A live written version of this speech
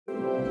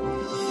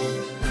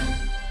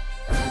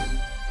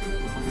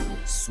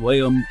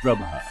Swayam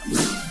Prabha.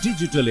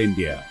 Digital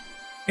India.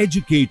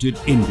 Educated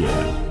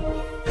India.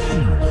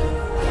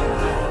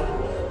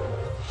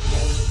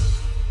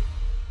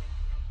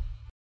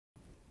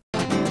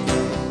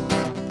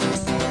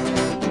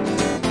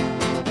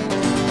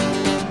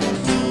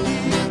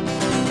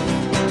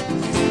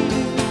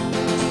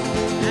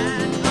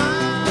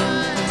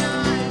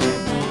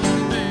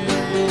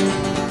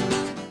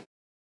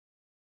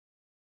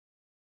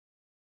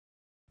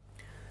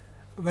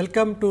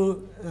 Welcome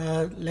to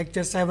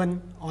lecture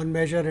 7 on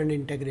measure and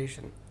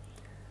integration.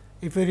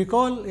 If you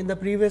recall, in the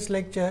previous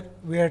lecture,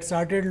 we had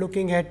started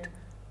looking at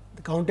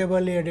the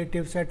countably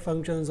additive set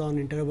functions on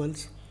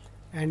intervals,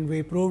 and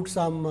we proved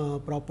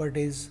some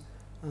properties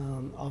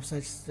of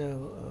such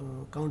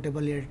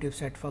countably additive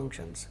set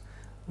functions.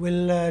 We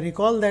will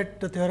recall that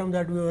the theorem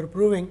that we were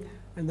proving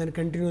and then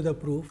continue the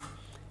proof,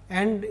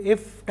 and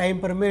if time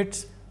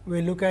permits, we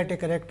will look at a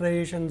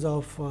characterizations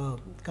of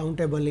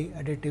countably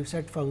additive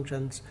set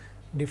functions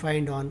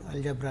defined on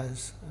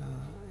algebras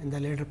in the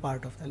later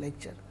part of the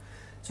lecture.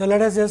 So,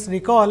 let us just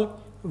recall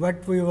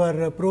what we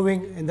were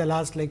proving in the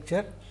last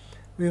lecture.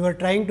 We were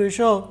trying to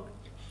show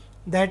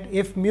that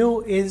if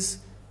mu is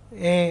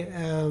a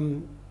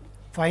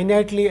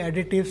finitely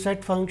additive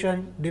set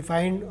function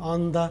defined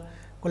on the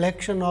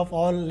collection of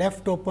all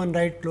left open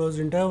right closed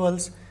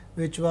intervals,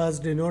 which was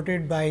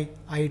denoted by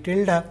I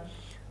tilde,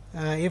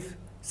 if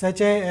such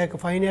a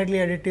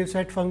finitely additive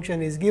set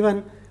function is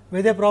given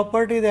with a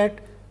property that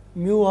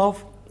mu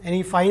of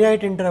any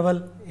finite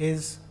interval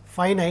is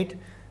finite.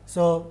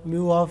 So,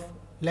 mu of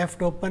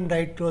left open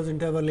right closed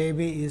interval a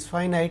b is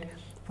finite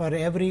for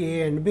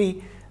every a and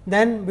b.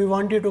 Then we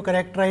wanted to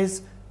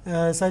characterize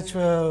such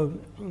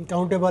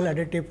countable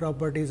additive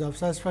properties of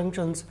such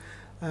functions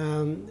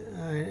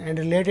and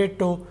relate it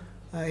to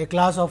a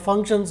class of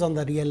functions on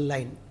the real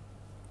line.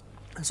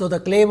 So, the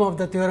claim of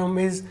the theorem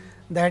is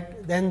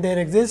that then there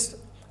exists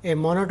a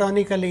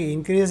monotonically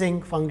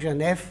increasing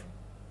function f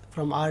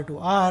from R to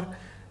R,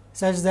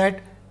 such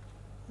that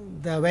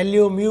the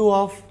value mu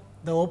of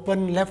the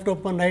left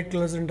open right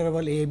closed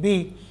interval a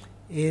b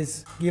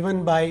is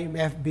given by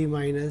f b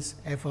minus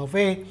f of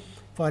a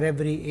for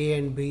every a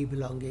and b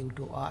belonging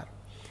to R.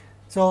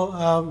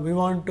 So, we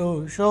want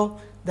to show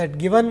that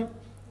given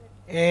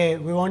a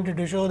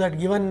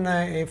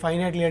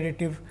finitely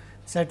additive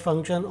set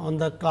function on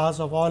the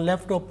class of all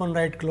left open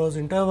right closed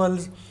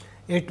intervals,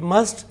 it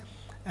must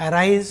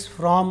arise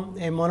from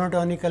a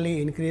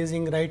monotonically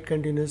increasing right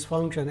continuous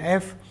function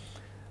f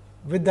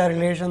with the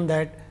relation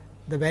that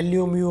the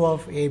value mu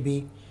of a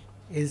b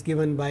is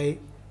given by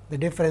the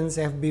difference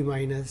f b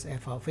minus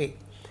f of a.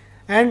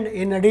 And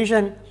in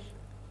addition,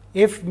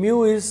 if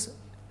mu is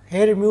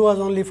here mu was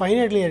only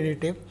finitely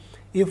additive,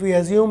 if we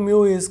assume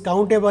mu is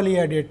countably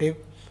additive,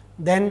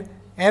 then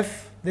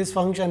f this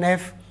function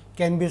f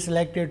can be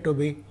selected to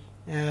be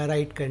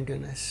right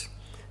continuous.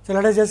 So,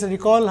 let us just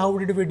recall how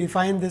did we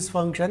define this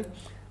function.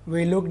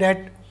 We looked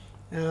at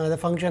the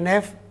function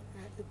f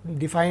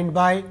defined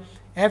by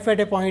f at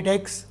a point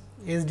x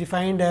is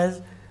defined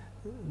as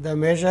the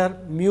measure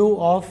mu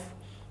of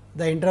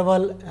the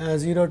interval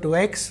 0 to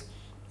x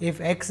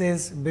if x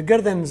is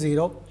bigger than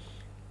 0,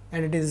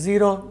 and it is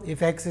 0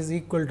 if x is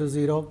equal to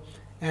 0,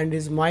 and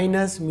is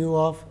minus mu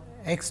of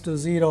x to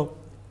 0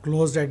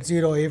 closed at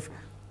 0 if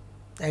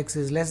x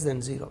is less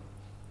than 0.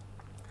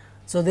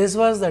 So, this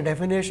was the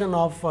definition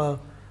of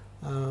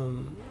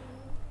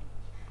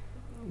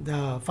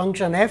the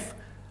function f,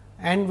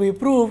 and we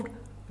proved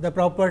the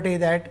property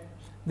that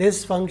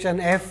this function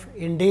f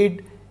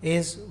indeed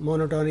is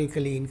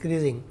monotonically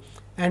increasing.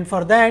 And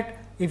for that,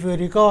 if you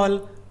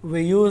recall,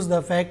 we use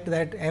the fact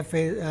that f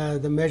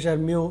is the measure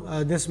mu,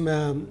 this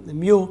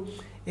mu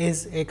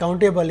is a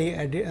countably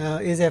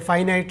is a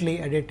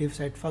finitely additive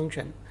set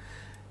function.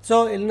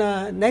 So, in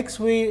next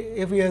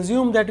if we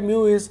assume that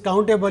mu is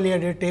countably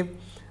additive,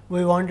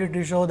 we wanted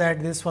to show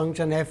that this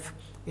function f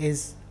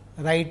is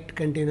right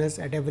continuous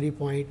at every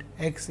point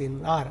x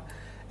in R.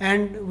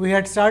 And we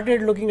had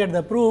started looking at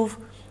the proof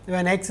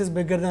when x is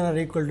bigger than or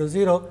equal to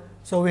 0.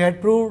 So, we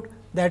had proved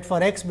that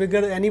for x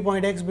bigger any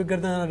point x bigger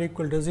than or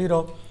equal to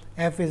 0,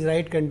 f is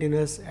right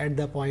continuous at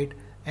the point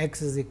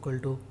x is equal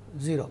to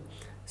 0.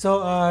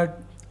 So,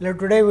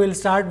 today we will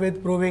start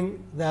with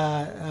proving the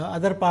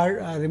other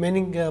part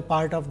remaining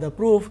part of the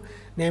proof,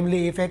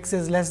 namely if x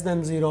is less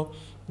than 0,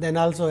 then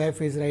also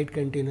f is right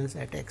continuous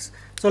at x.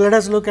 So, let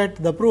us look at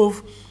the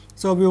proof.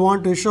 So, we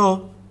want to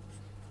show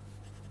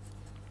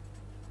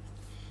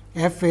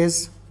f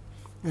is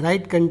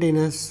right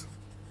continuous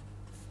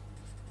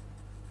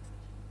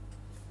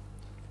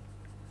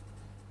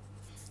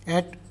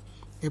at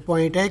a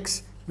point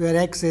x where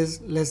x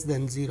is less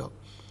than 0.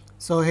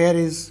 So, here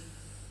is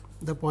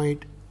the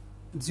point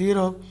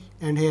 0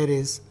 and here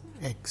is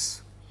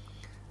x.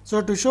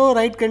 So, to show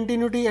right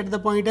continuity at the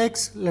point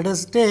x, let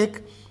us take,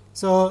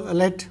 so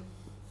let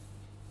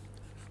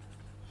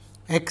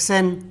x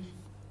n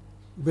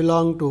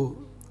belong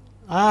to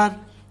R.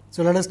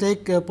 So, let us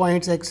take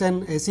points x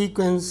n, a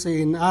sequence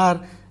in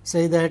R,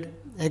 say that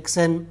x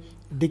n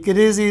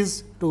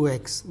decreases to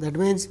x. That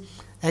means,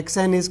 x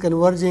n is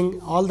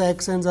converging, all the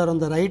x n's are on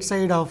the right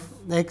side of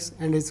x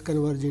and is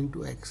converging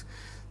to x.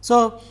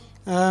 So,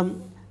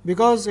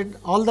 because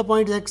all the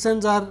points x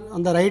n's are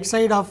on the right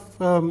side of,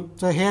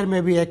 so here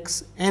may be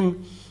x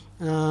n,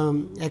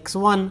 x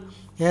 1,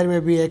 here may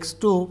be x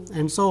 2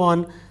 and so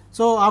on.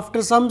 So,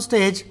 after some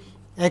stage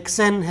x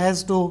n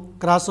has to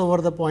cross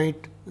over the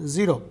point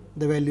 0,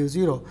 the value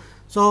 0.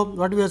 So,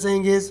 what we are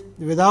saying is,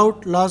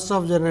 without loss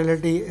of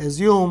generality,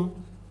 assume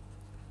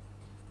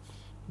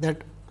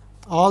that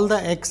all the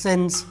x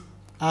n's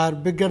are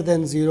bigger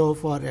than 0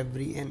 for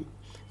every n,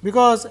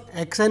 because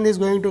x n is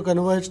going to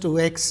converge to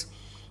x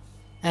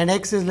and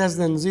x is less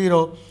than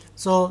 0.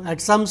 So,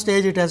 at some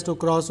stage it has to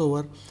cross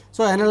over.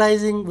 So,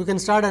 analyzing, we can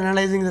start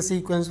analyzing the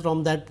sequence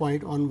from that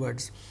point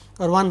onwards,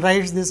 or one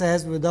writes this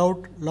as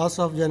without loss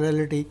of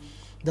generality.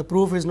 The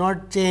proof is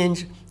not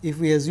changed if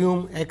we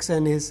assume x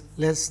n is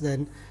less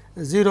than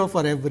 0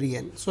 for every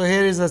n. So,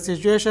 here is the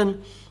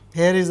situation,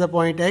 here is the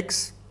point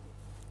x,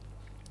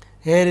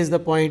 here is the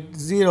point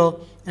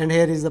 0 and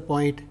here is the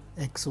point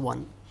x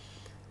 1.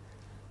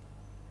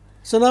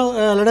 So, now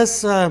let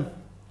us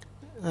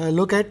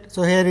look at,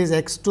 so here is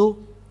x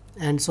 2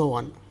 and so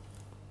on.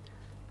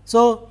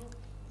 So,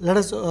 let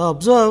us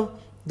observe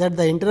that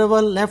the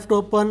interval left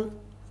open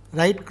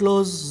right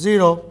close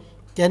 0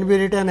 can be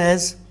written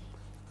as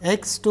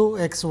x 2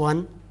 x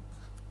 1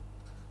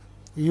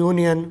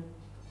 union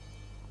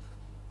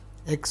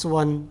x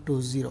 1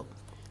 to 0.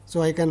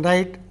 So, I can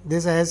write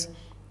this as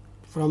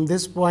from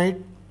this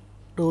point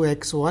to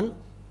x 1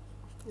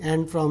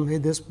 and from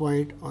this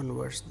point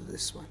onwards to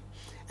this one.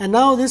 And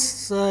now,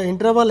 this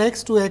interval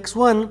x to x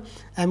 1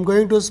 I am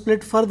going to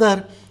split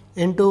further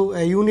into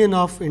a union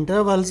of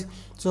intervals.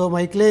 So,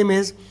 my claim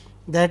is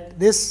that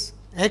this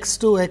x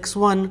to x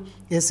 1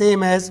 is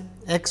same as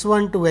x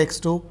 1 to x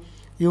 2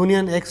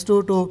 union x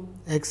 2 to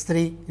x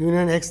 3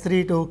 union x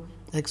 3 to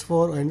x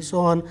 4 and so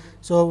on.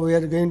 So, we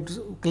are going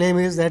to claim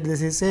is that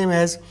this is same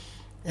as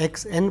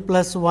x n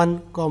plus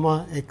 1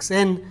 comma x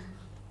n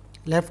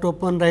left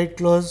open right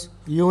close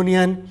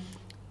union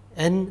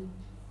n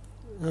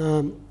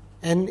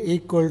n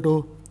equal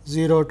to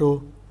 0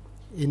 to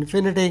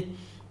infinity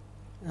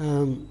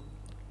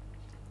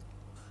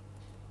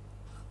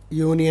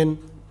union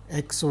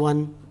x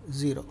 1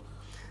 0.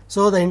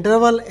 So, the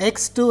interval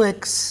x to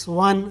x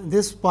 1,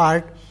 this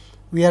part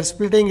we are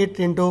splitting it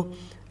into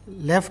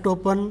left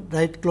open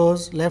right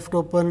close, left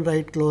open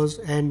right close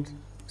and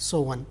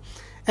so on.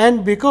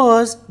 And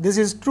because this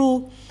is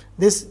true,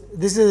 this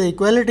is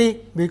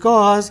equality,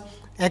 because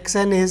x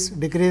n is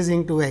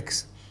decreasing to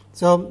x.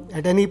 So,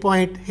 at any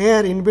point here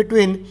in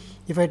between,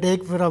 if I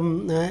take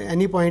from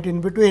any point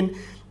in between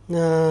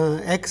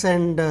x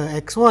and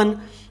x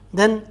 1,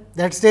 then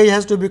that stage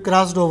has to be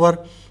crossed over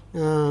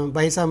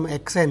by some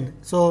x n.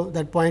 So,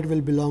 that point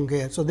will belong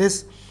here. So,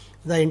 this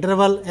the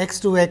interval x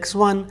to x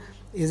 1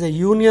 is a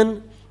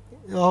union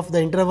of the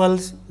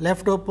intervals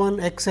left open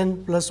x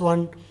n plus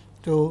 1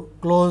 to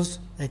closed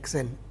x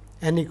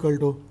n equal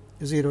to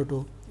 0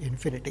 to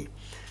infinity.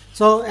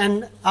 So,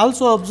 and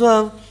also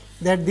observe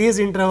that these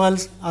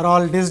intervals are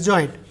all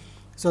disjoint.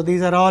 So,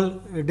 these are all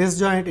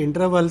disjoint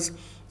intervals.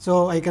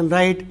 So, I can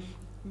write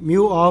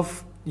mu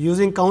of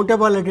using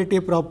countable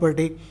additive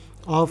property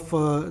of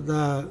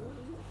the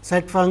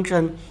set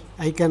function.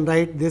 I can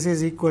write this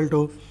is equal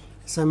to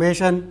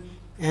summation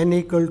n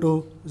equal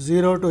to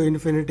 0 to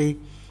infinity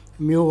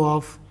mu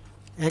of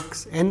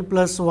x n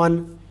plus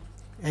 1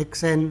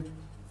 x n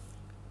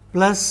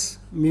plus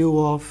mu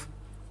of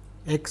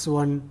x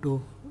 1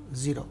 to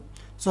 0.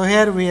 So,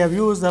 here we have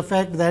used the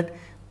fact that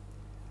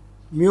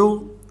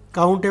mu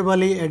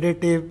countably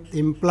additive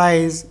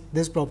implies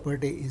this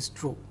property is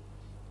true.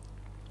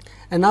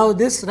 And now,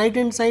 this right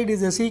hand side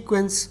is a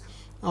sequence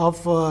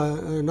of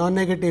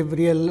non-negative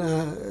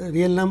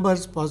real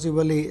numbers,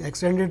 possibly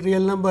extended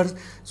real numbers.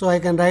 So, I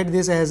can write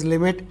this as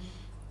limit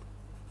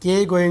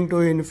k going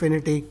to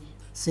infinity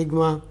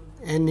sigma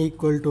n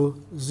equal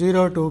to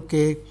 0 to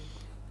k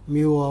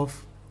mu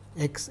of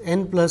x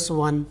n plus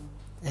 1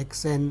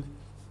 x n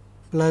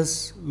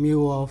plus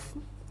mu of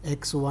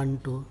x 1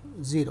 to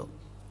 0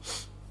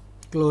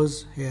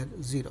 close here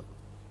 0.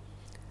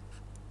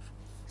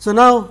 So,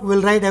 now we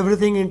will write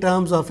everything in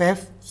terms of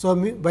f. So,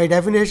 by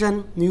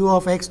definition mu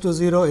of x to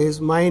 0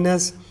 is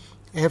minus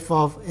f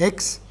of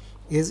x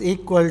is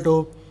equal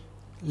to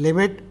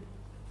limit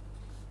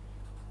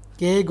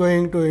k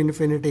going to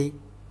infinity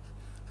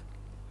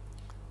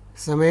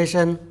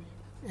summation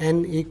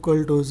n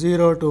equal to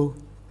 0 to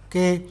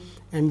k,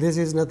 and this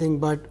is nothing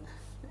but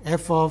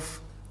f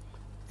of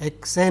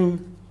x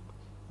n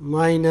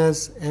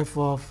minus f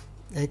of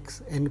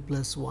x n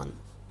plus 1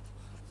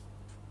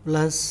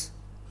 plus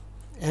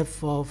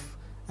f of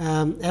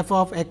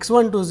x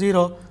 1 to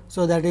 0.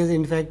 So, that is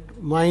in fact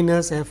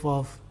minus f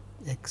of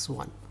x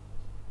 1.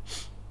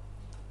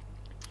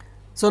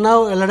 So,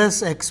 now let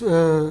us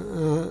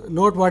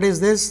note what is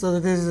this. So,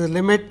 this is a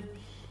limit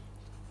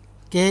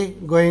k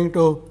going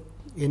to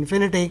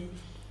infinity,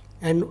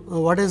 and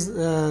what is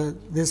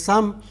this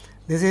sum?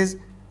 This is,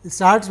 it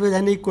starts with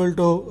n equal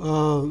to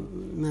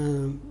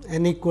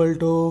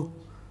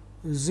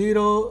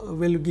 0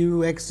 will give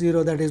you x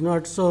 0, that is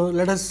not. So,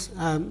 let us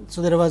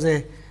so there was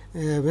a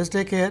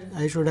mistake here,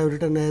 I should have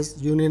written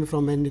as union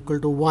from n equal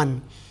to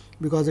 1,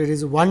 because it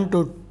is 1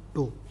 to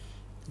 2,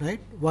 right,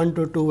 1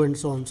 to 2 and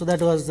so on. So,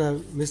 that was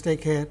the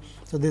mistake here.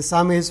 So, this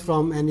sum is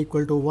from n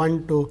equal to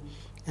 1 to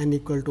n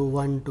equal to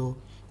 1 to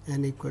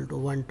n equal to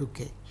 1 to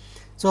k.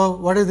 So,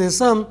 what is this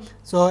sum?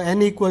 So,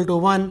 n equal to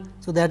 1.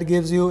 So, that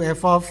gives you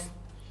f of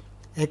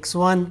x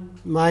 1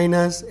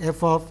 minus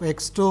f of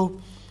x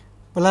 2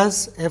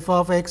 plus f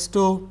of x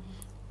 2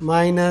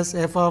 minus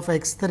f of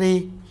x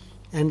 3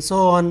 and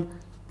so on,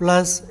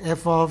 plus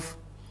f of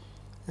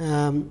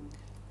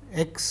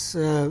x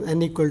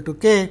n equal to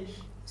k.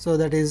 So,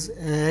 that is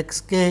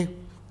x k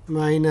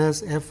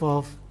minus f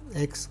of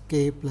x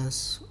k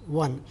plus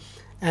 1.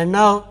 And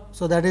now,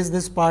 so that is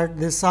this part,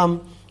 this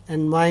sum,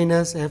 and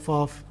minus f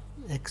of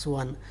x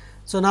 1.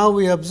 So, now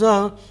we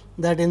observe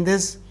that in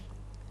this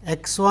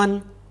x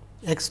 1,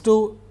 x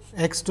 2,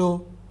 x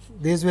 2,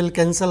 these will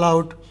cancel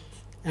out,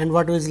 and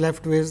what is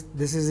left with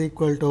this is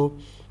equal to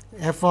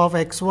f of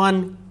x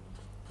 1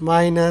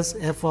 minus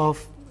f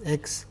of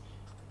x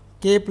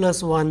k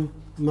plus 1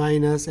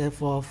 minus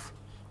f of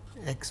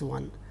x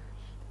 1.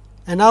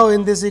 And now,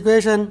 in this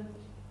equation,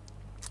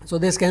 so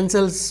this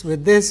cancels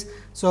with this.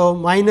 So,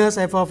 minus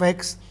f of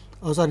x,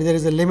 oh sorry, there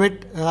is a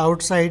limit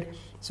outside.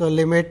 So,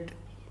 limit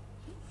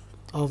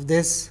of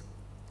this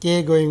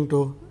k going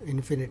to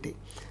infinity.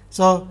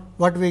 So,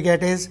 what we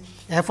get is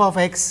f of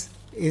x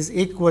is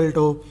equal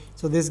to,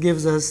 so this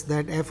gives us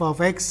that f of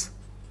x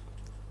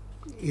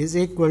is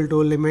equal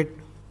to limit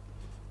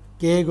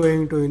k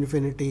going to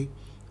infinity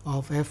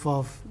of f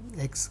of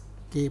x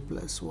k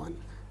plus 1,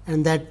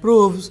 and that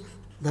proves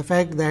the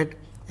fact that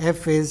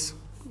f is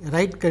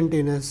right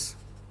continuous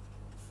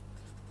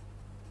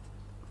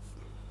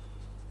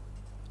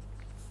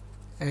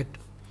at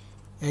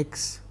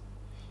x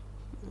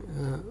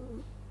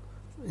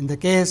in the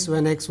case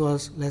when x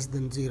was less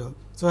than 0.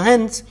 So,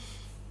 hence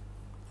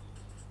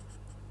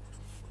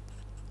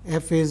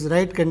f is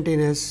right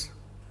continuous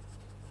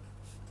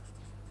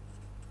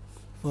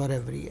for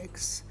every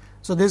x.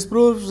 So, this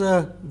proves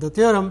the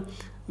theorem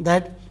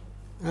that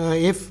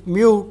if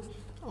mu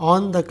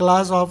on the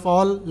class of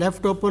all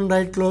left open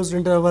right closed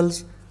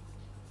intervals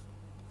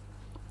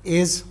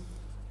is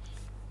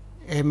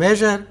a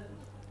measure,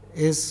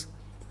 is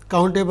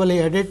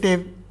countably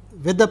additive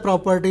with the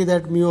property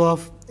that mu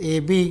of a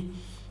b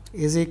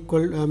is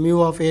equal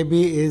mu of a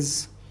b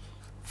is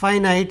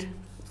finite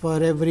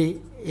for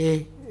every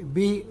a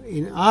b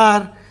in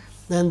R,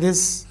 then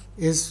this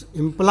is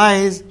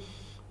implies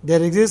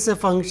there exists a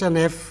function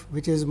f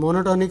which is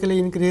monotonically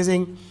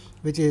increasing,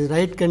 which is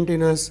right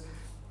continuous.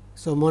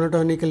 So,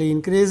 monotonically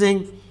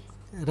increasing,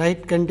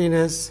 right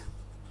continuous,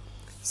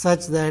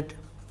 such that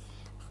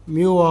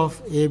mu of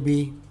a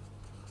b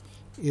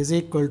is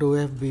equal to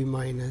f b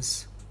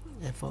minus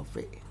f of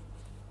a.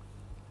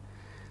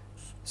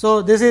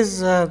 So, this is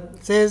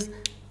says,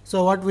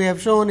 so what we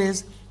have shown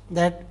is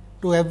that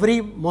to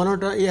every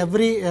countably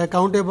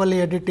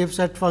additive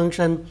set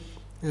function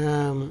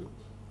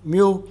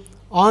mu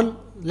on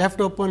left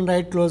open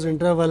right closed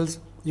intervals,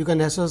 you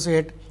can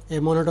associate a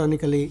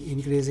monotonically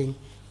increasing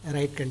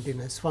right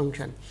continuous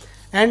function.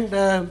 And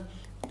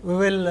we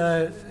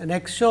will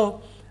next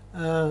show.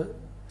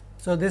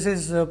 So, this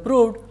is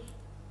proved.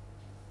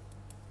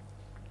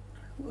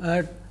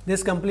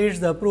 This completes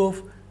the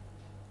proof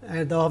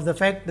of the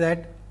fact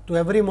that to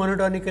every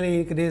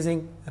monotonically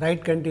increasing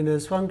right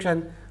continuous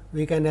function,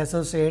 we can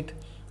associate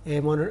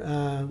a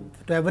to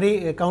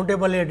every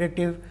countably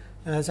additive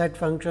set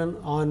function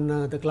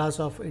on the class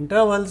of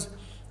intervals,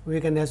 we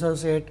can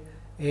associate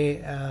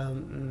a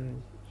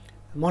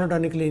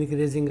monotonically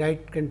increasing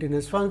right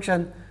continuous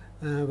function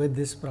with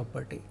this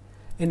property.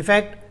 In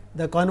fact,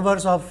 the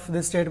converse of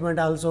this statement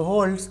also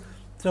holds.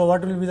 So,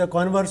 what will be the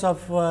converse of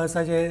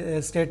such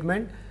a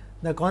statement?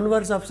 The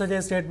converse of such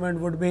a statement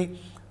would be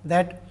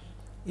that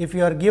if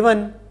you are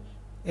given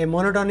a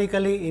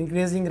monotonically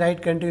increasing right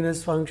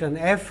continuous function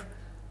f,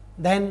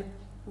 then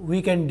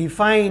we can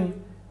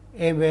define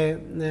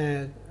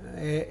a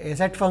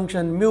set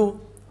function mu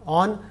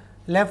on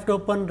left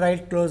open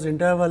right closed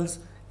intervals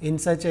in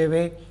such a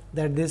way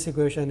that this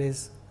equation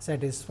is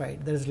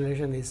satisfied, this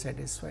relation is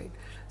satisfied.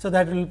 So,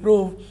 that will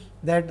prove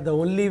that the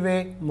only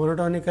way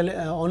monotonically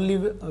only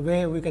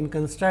way we can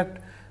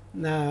construct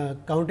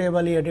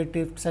countably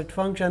additive set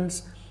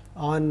functions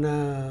on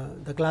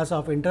the class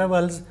of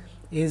intervals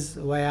is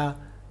via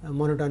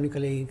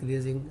monotonically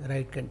increasing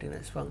right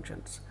continuous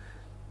functions.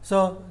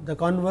 So, the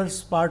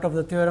converse part of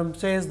the theorem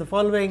says the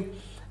following: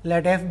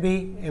 let f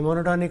be a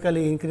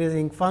monotonically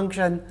increasing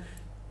function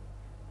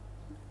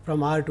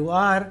from R to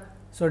R.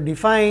 So,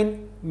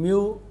 define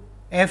mu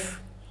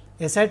f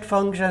a set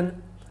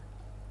function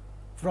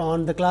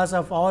from the class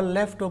of all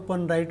left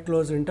open right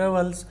closed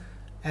intervals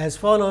as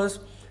follows.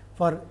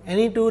 For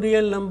any two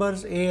real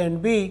numbers a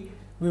and b,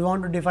 we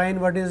want to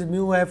define what is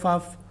mu f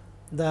of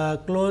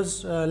the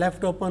closed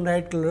left open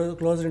right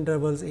closed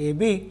intervals a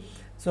b.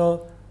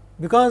 So,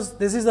 because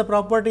this is the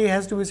property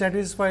has to be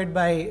satisfied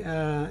by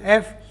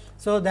f.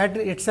 So, that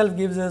itself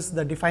gives us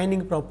the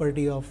defining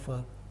property of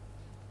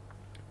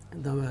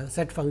the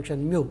set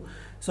function mu.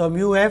 So,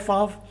 mu f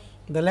of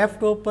the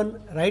left open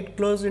right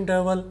closed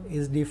interval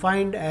is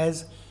defined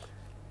as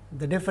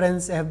the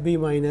difference f b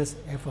minus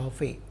f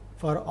of a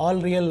for all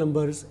real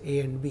numbers a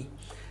and b.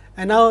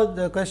 And now,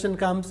 the question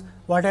comes,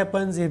 what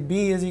happens if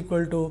b is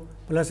equal to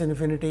plus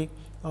infinity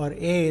or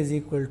a is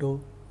equal to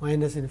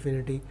minus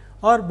infinity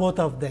or both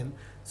of them.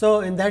 So,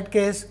 in that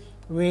case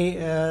we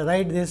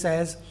write this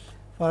as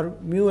for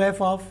mu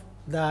f of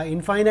the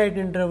infinite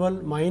interval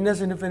minus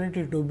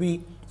infinity to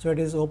b. So, it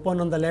is open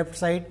on the left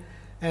side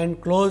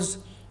and closed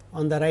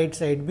on the right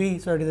side b.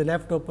 So, it is a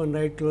left open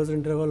right closed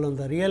interval on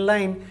the real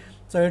line.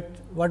 So,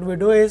 what we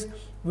do is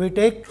we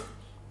take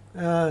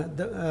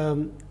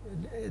the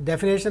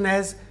definition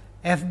as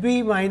f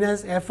b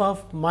minus f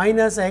of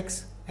minus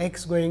x,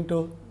 x going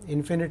to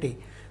infinity.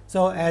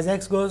 So, as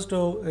x goes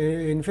to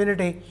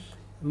infinity,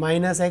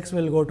 minus x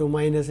will go to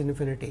minus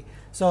infinity.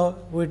 So,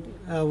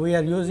 we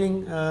are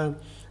using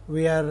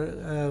we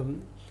are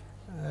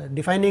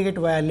defining it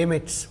via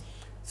limits.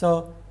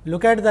 So,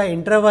 look at the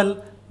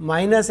interval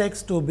minus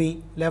x to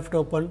b left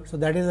open. So,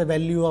 that is the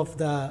value of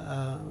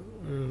the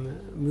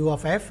mu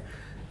of f,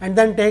 and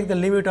then take the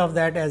limit of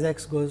that as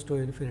x goes to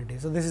infinity.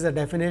 So, this is the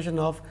definition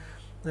of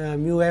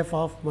mu f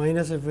of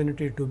minus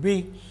infinity to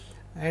b,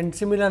 and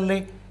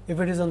similarly, if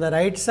it is on the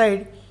right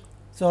side.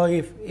 So,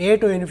 if a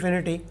to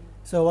infinity,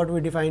 so what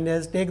we define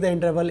as take the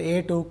interval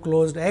a to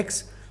closed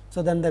x.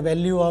 So, then the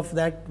value of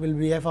that will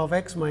be f of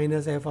x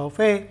minus f of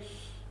a,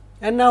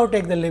 and now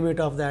take the limit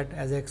of that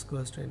as x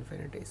goes to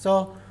infinity.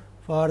 So,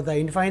 for the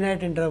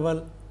infinite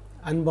interval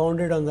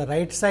unbounded on the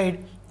right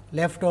side,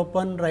 left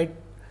open right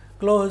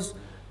closed.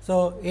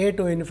 So, a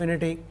to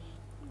infinity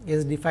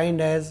is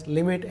defined as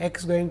limit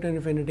x going to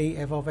infinity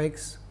f of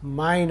x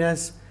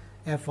minus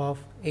f of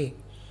a,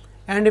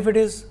 and if it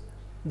is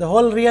the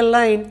whole real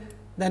line,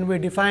 then we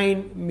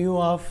define mu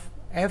of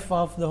f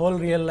of the whole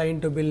real line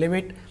to be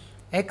limit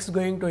x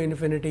going to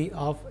infinity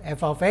of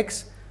f of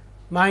x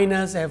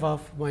minus f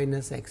of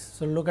minus x.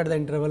 So, look at the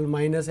interval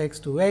minus x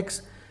to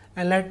x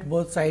and let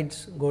both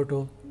sides go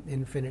to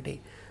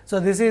infinity. So,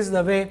 this is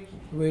the way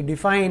we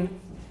define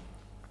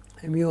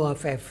mu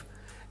of f.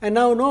 And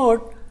now,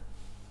 note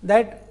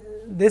that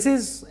this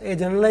is a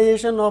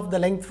generalization of the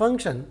length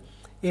function.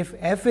 If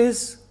f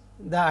is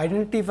the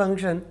identity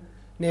function,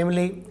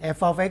 namely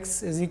f of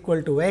x is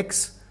equal to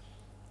x,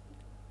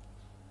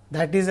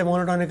 that is a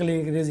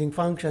monotonically increasing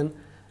function,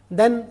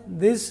 then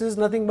this is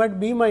nothing but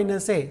b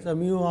minus a. So,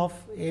 mu of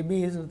a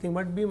b is nothing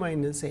but b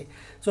minus a.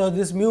 So,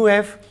 this mu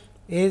f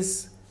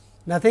is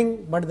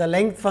nothing but the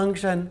length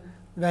function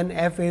when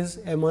f is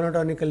a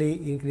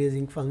monotonically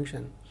increasing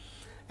function.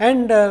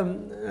 And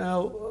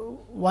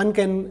one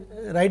can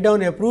write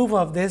down a proof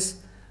of this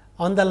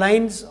on the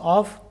lines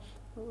of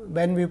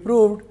when we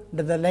proved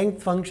that the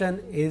length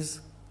function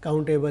is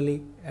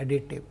countably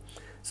additive.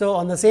 So,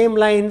 on the same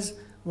lines,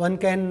 one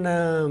can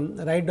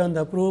write down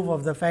the proof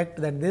of the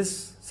fact that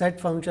this set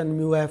function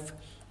mu f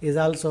is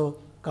also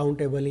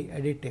countably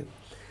additive.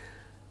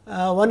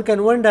 One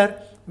can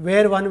wonder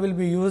where one will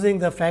be using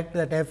the fact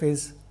that f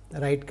is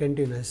right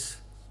continuous.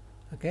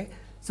 Okay.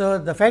 So,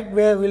 the fact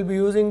where we will be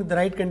using the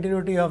right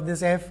continuity of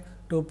this f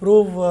to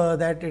prove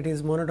that it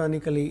is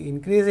monotonically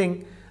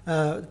increasing,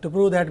 to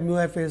prove that mu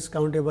f is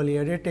countably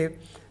additive.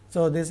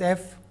 So, this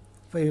f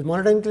is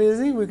monotonically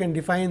increasing, we can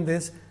define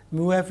this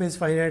mu f is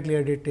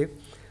finitely additive,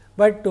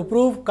 but to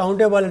prove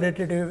countable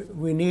additive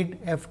we need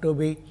f to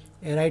be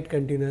a right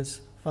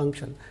continuous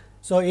function.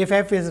 So, if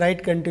f is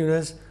right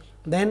continuous,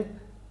 then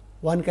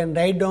one can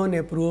write down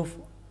a proof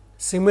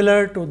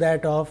similar to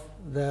that of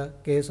the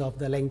case of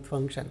the length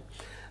function.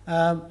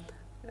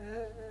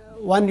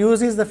 One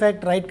uses the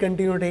fact right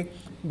continuity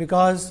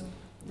because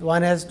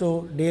one has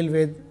to deal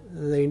with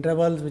the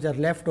intervals which are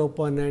left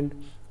open and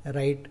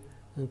right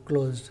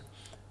closed.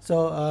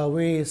 So,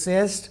 we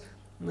suggest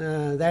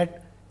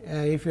that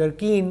if you are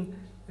keen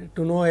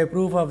to know a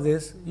proof of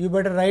this, you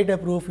better write a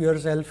proof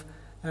yourself,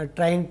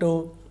 trying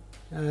to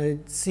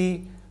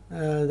see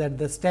that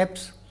the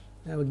steps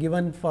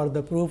given for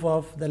the proof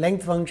of the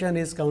length function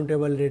is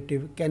countable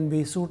additive can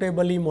be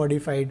suitably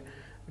modified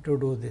to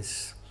do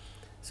this.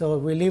 So,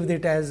 we leave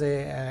it as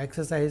a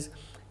exercise,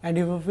 and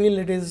if you feel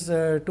it is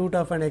too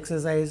tough an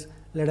exercise,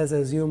 let us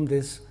assume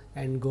this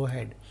and go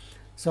ahead.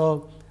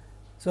 So,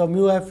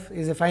 mu f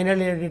is a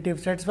finitely additive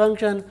set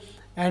function,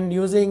 and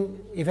using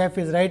if f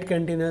is right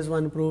continuous,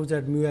 one proves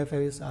that mu f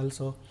is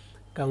also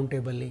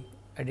countably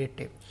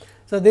additive.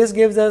 So, this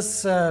gives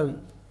us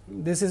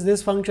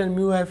this function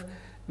mu f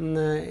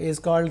is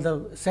called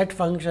the set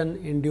function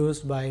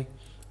induced by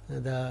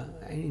the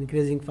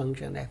increasing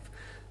function f.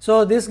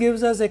 So, this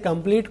gives us a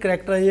complete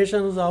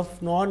characterization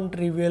of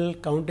non-trivial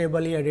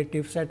countably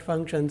additive set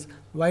functions.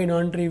 Why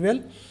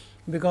non-trivial?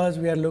 Because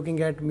we are looking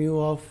at mu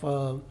of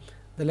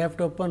the left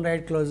open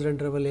right closed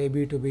interval a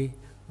b to be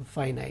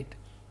finite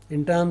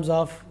in terms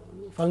of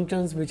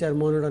functions which are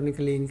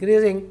monotonically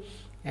increasing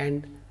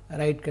and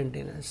right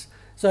continuous.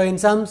 So, in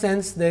some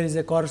sense there is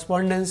a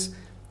correspondence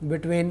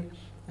between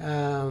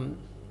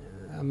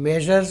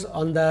measures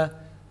on the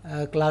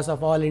class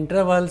of all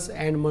intervals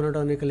and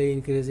monotonically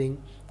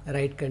increasing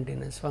right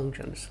continuous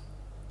functions.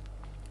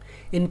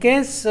 In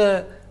case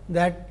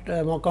that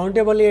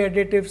countably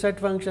additive set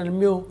function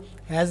mu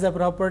has the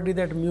property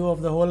that mu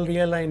of the whole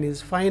real line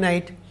is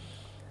finite,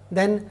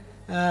 then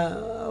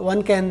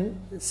one can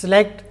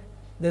select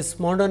this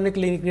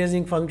monotonically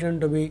increasing function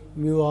to be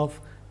mu of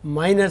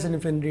minus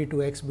infinity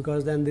to x,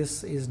 because then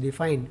this is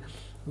defined.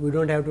 We do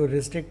not have to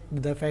restrict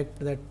the fact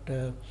that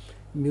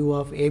mu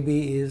of a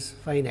b is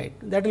finite.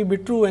 That will be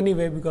true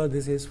anyway, because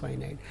this is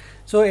finite.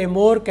 So, a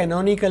more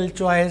canonical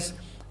choice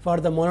for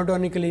the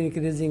monotonically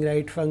increasing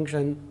right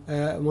function,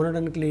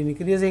 monotonically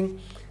increasing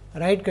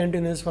right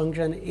continuous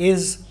function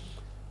is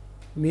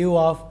mu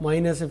of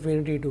minus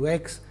infinity to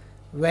x,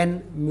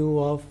 when mu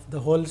of the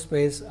whole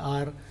space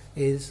R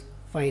is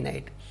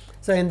finite.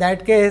 So, in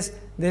that case,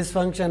 this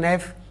function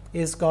f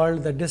is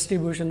called the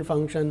distribution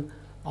function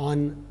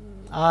on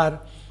R,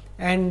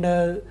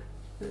 and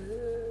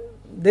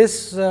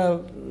this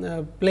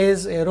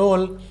plays a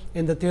role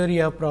in the theory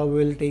of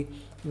probability,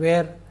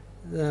 where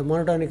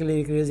monotonically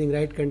increasing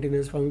right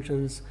continuous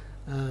functions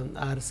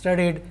are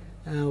studied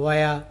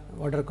via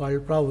what are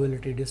called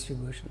probability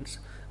distributions.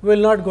 We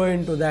will not go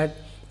into that.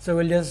 So,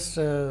 we will just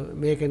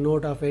make a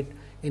note of it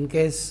in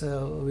case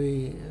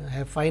we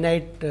have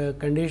finite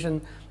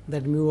condition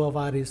that mu of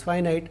R is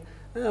finite.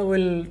 We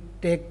will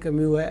take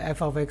mu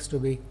f of x to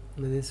be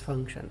this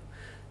function.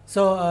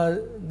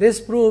 So, this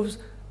proves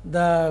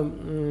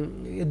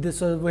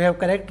so we have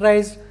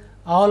characterized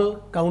all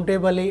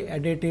countably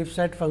additive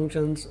set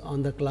functions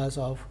on the class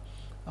of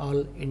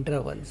all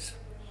intervals.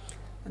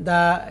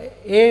 The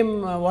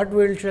aim what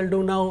we shall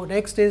do now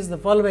next is the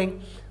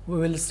following. We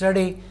will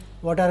study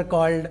what are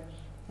called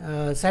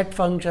set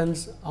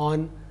functions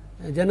on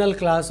a general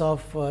class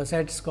of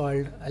sets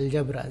called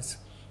algebras,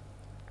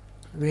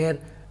 where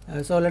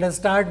so let us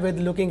start with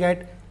looking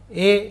at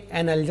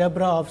an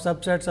algebra of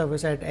subsets of a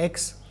set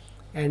x,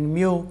 and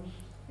mu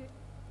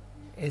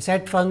a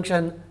set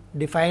function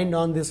defined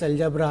on this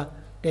algebra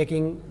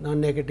taking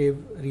non-negative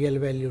real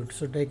values.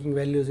 So, taking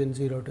values in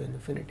 0 to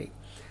infinity.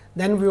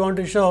 Then we want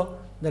to show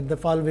that the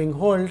following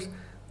holds,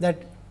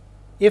 that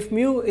if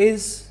mu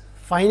is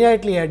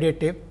finitely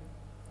additive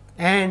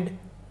and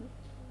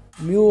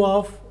mu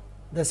of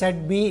the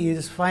set B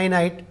is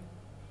finite,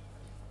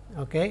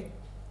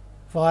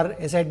 for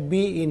a set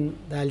B in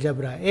the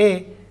algebra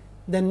A,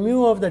 then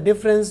mu of the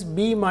difference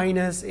B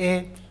minus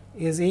A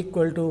is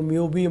equal to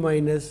mu B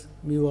minus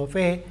mu of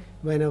A,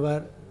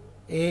 whenever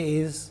A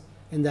is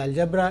in the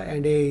algebra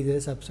and A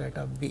is a subset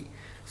of B.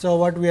 So,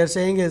 what we are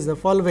saying is the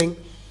following.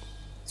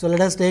 So,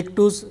 let us take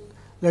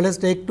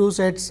two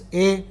sets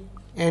A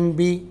and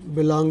B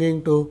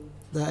belonging to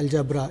the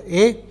algebra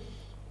A,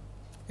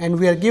 and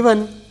we are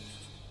given,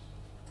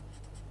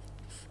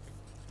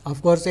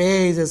 of course,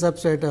 A is a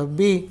subset of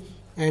B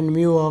and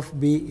mu of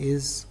B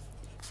is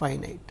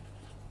finite.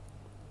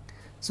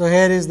 So,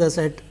 here is the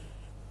set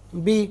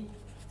B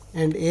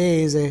and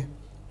A is a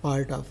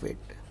part of it.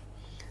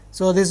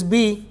 So, this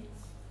B,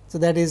 so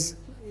that is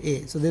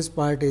A. So, this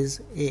part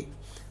is A.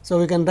 So,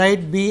 we can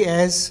write B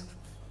as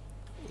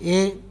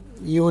A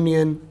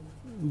union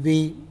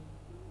B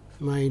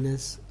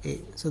minus A.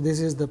 So, this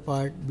is the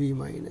part B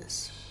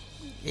minus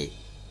A,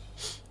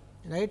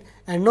 right.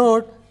 And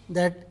note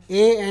that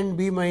A and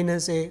B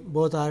minus A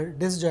both are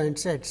disjoint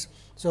sets.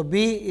 So,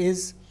 B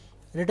is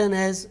written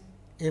as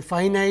a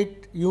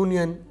finite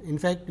union, in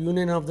fact,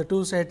 union of the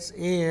two sets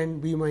A and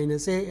B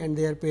minus A, and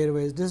they are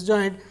pairwise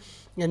disjoint,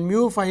 and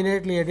mu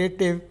finitely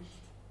additive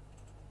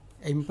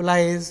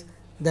implies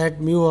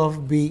that mu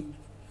of B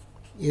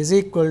is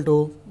equal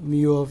to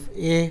mu of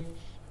A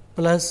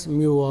plus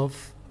mu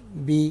of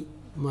B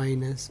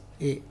minus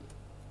A.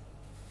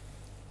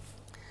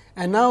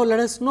 And now, let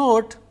us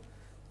note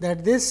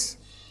that this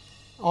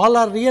all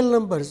are real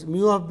numbers.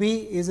 Mu of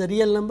B is a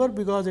real number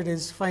because it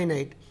is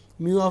finite.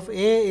 Mu of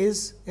A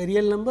is a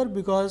real number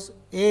because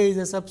A is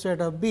a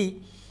subset of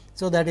B.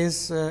 So, that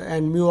is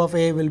and mu of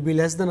A will be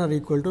less than or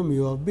equal to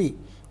mu of B,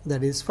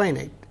 that is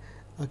finite.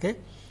 Okay.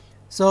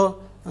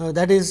 So,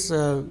 that is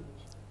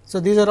so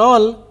these are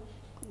all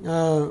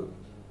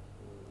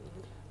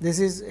this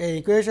is a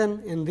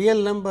equation in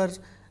real numbers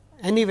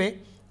anyway.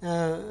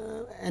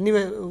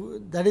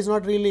 That is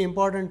not really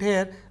important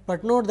here,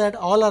 but note that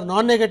all are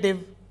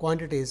non-negative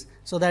quantities.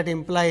 So, that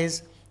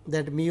implies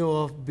that mu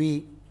of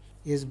B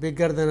is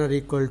bigger than or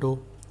equal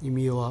to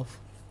mu of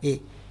A.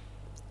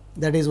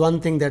 That is one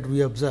thing that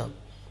we observe,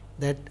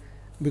 that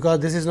because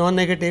this is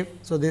non-negative.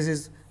 So,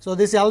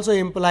 this also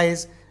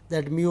implies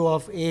that mu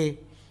of A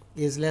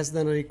is less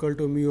than or equal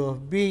to mu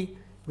of B,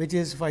 which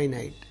is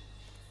finite,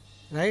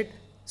 right.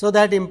 So,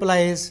 that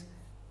implies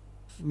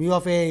mu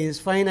of A is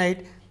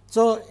finite.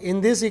 So,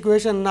 in this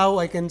equation now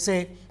I can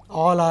say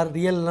all are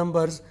real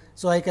numbers.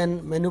 So, I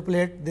can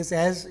manipulate this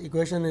as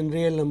equation in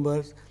real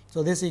numbers.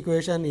 So, this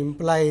equation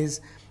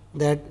implies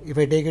that if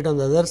I take it on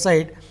the other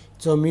side,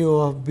 so mu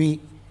of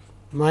B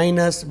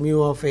minus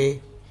mu of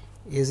A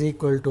is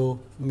equal to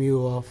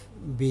mu of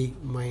B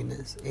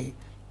minus A.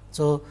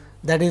 So,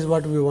 That is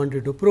what we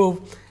wanted to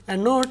prove.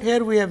 And note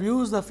here we have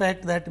used the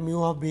fact that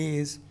mu of B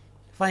is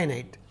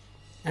finite,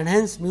 and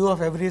hence mu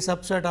of every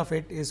subset of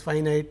it is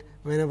finite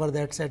whenever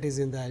that set is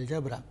in the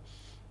algebra,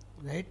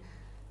 right.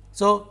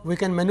 So, we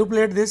can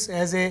manipulate this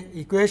as a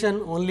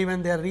equation only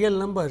when they are real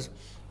numbers.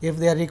 If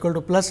they are equal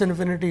to plus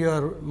infinity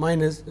or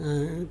minus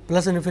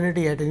plus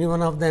infinity at any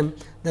one of them,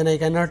 then I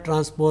cannot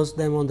transpose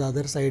them on the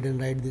other side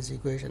and write this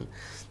equation.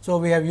 So,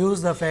 we have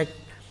used the fact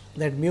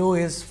that mu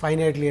is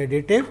finitely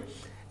additive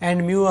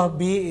and mu of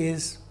B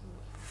is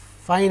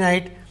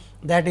finite.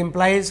 That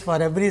implies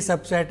for every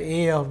subset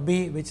A of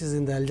B which is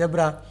in the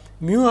algebra,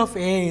 mu of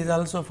A is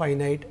also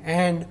finite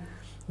and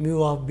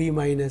mu of B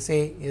minus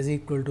A is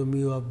equal to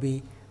mu of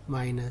B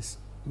minus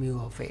mu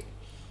of A.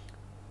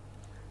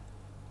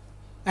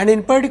 And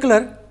in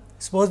particular,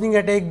 supposing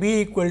I take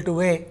B equal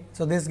to A.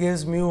 So, this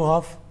gives mu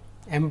of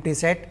empty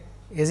set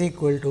is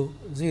equal to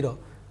 0.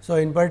 So,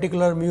 in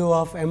particular mu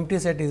of empty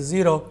set is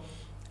 0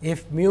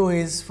 if mu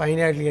is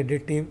finitely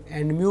additive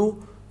and mu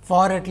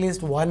for at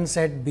least one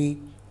set B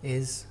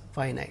is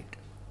finite.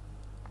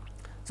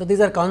 So, these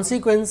are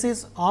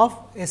consequences of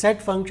a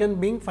set function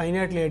being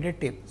finitely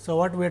additive. So,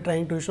 what we are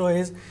trying to show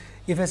is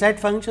if a set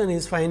function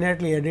is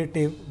finitely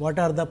additive, what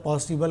are the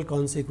possible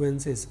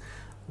consequences?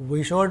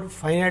 We showed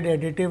finite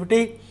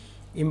additivity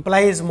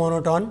implies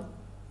monotone,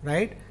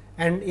 right,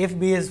 and if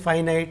B is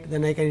finite,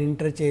 then I can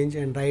interchange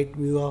and write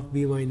mu of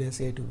B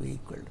minus A to be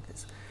equal to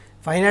this.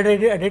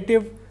 Finite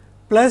additive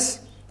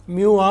plus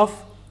mu of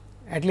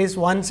at least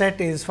one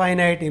set is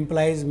finite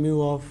implies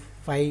mu of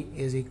phi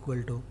is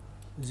equal to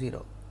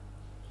 0.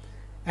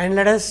 And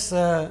let us,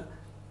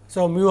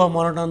 so mu of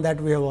monotone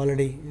that we have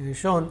already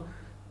shown.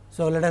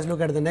 So, let us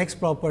look at the next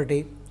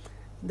property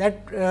that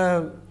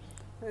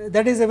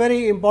is a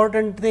very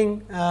important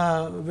thing,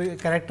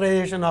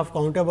 characterization of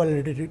countable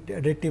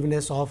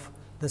additiveness of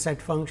the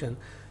set function.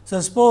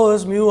 So,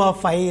 suppose mu of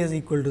phi is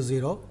equal to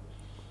 0,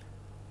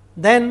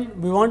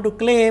 then we want to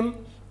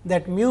claim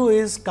that mu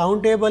is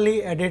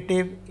countably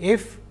additive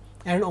if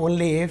and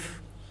only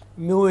if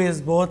mu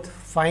is both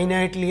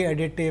finitely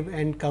additive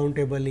and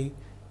countably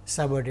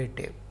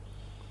subadditive.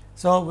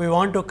 So, we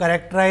want to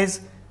characterize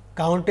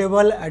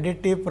countable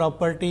additive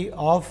property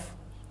of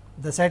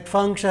the set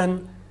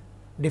function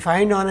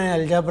defined on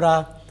an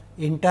algebra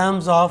in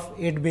terms of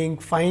it being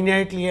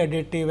finitely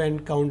additive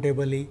and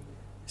countably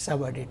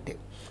subadditive.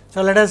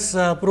 So, let us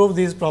prove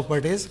these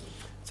properties.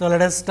 So,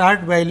 let us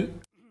start by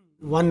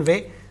one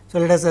way. So,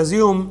 let us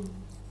assume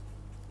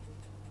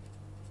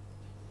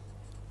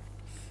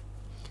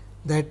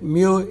that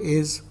mu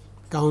is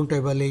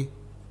countably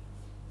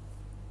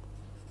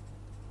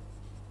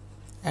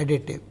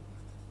additive.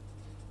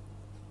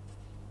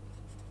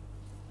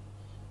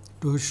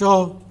 To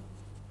show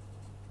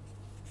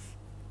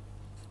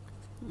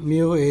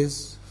mu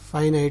is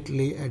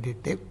finitely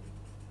additive,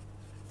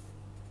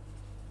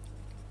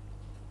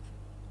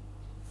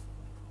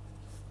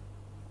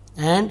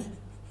 and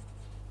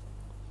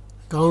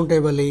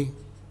countably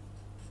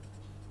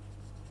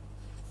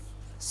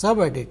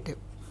subadditive.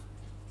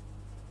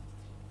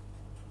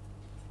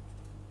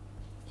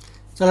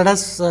 So, let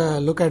us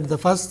look at the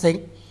first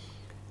thing.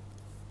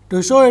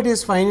 To show it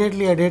is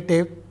finitely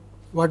additive,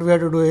 what we have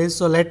to do is,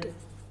 so let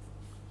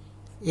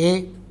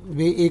A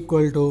be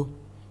equal to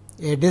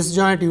a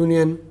disjoint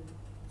union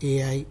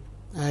A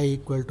I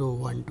equal to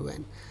 1 to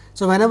n.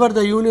 So, whenever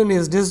the union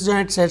is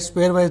disjoint sets,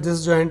 pairwise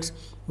disjoints,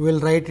 we will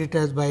write it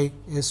as by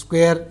a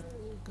square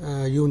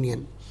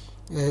union,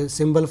 a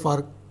symbol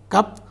for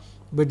cup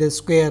with a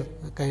square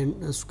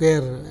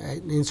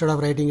instead of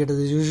writing it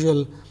as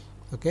usual.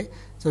 Okay.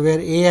 So, where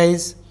A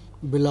i's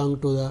belong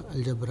to the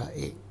algebra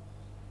A.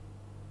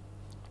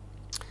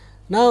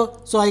 Now,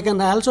 so I can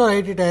also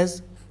write it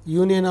as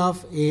union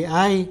of A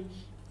I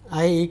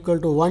equal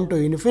to 1 to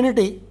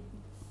infinity,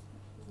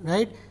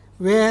 right,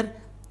 where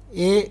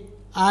A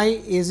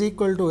I is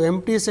equal to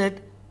empty set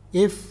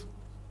if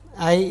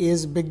I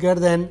is bigger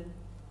than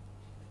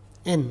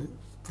n.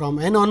 From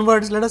n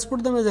onwards, let us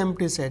put them as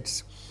empty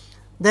sets.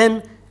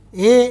 Then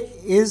A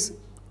is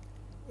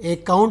a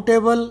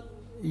countable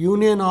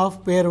union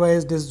of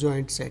pairwise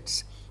disjoint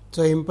sets.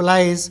 So,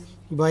 implies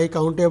by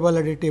countable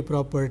additive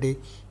property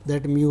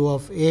that mu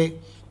of A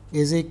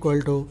is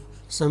equal to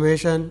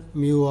summation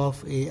mu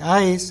of A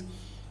i's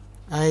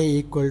I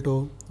equal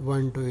to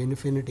 1 to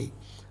infinity,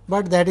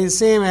 but that is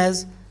same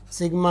as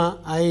sigma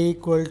I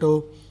equal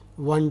to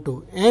 1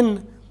 to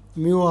n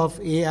mu of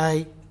A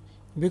I,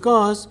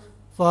 because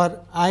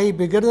for I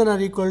bigger than or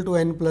equal to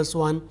n plus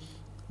 1,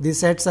 the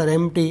sets are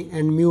empty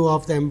and mu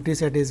of the empty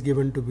set is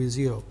given to be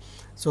 0.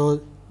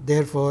 So,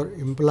 therefore,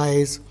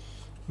 implies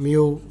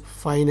mu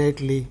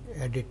finitely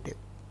additive.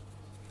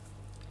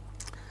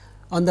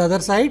 On the other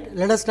side,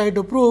 let us try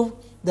to prove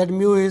that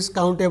mu is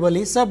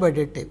countably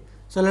subadditive.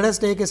 So, let us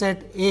take a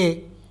set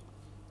A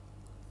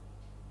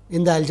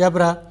in the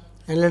algebra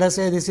and let us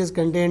say this is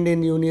contained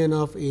in union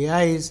of A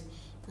i's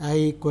I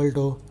equal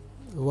to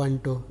 1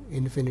 to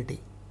infinity.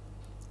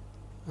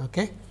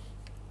 Okay.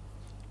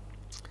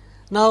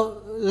 Now,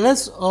 let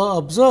us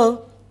observe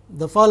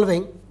the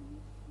following,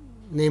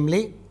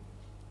 namely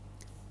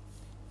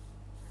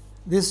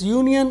this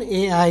union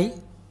A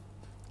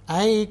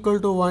I equal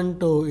to 1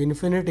 to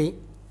infinity,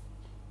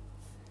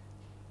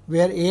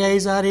 where A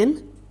i's are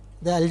in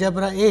the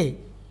algebra A.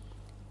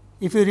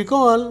 If you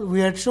recall, we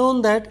had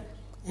shown that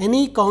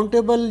any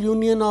countable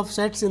union of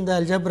sets in the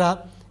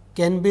algebra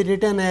can be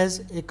written as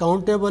a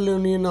countable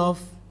union of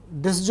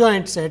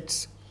disjoint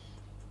sets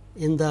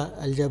in the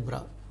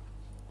algebra,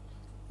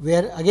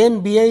 where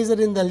again B i's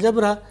are in the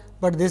algebra,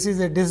 but this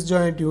is a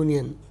disjoint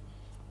union.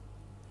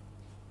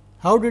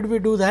 How did we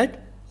do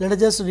that? Let us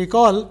just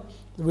recall,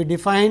 we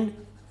defined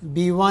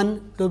B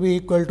 1 to be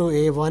equal to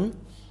A 1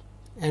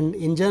 and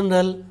in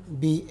general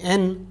B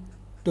n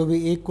to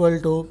be equal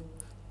to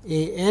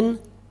A n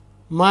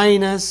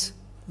minus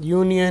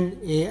union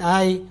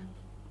A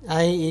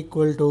I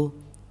equal to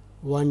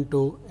 1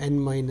 to n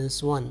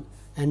minus 1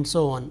 and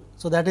so on.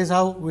 So, that is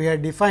how we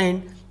had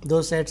defined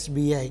those sets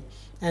B I.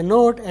 And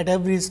note, at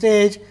every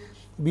stage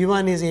B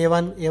 1 is A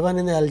 1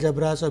 in the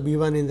algebra. So, B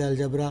 1 in the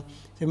algebra.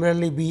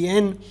 Similarly, B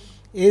n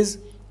is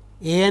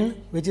A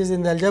n, which is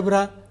in the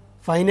algebra,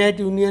 finite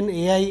union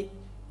A I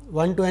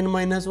 1 to n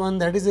minus 1,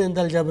 that is in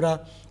the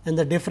algebra, and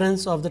the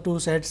difference of the two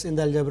sets in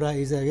the algebra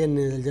is again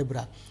in the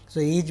algebra. So,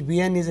 each B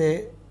n is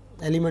a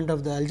element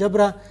of the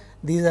algebra.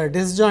 These are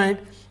disjoint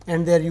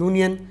and their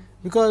union,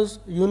 because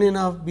union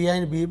of B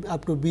n B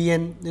up to B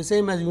n the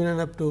same as union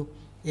up to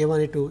A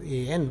 1 to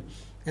A n,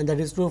 and that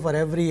is true for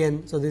every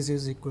n. So, this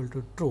is equal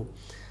to true.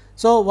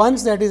 So,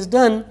 once that is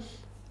done,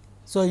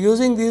 so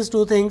using these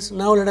two things,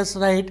 now let us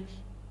write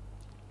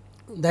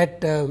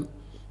that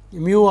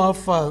mu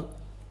of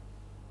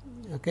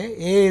okay,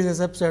 A is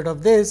a subset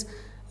of this.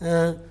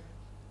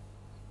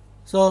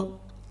 So,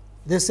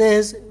 this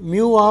says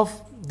mu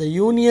of the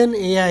union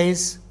A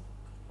i's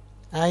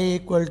I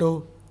equal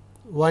to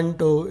 1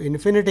 to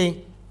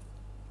infinity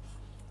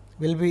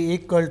will be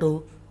equal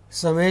to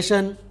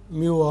summation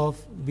mu of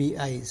B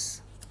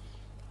i's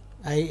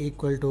I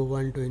equal to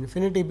 1 to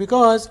infinity,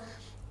 because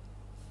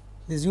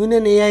this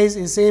union A i's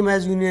is same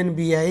as union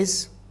B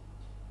i's,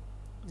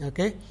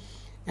 okay,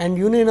 and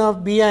union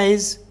of B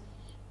i's,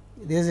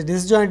 there is a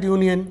disjoint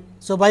union.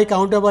 So, by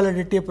countable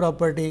additive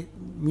property,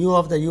 mu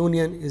of the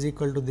union is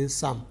equal to this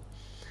sum,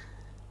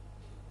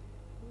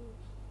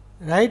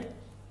 right.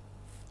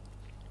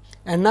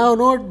 And now,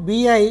 note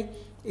B I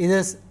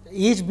is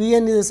each B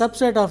n is a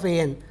subset of A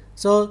n.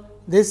 So,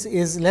 this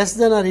is less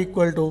than or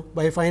equal to,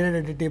 by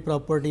finite additive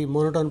property,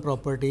 monotone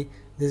property,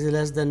 this is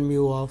less than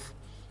mu of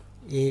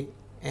A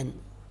n,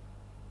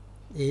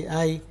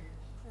 A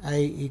I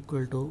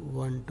equal to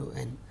 1 to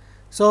n.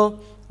 So,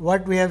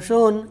 what we have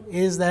shown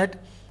is that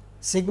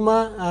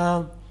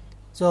sigma,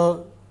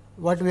 so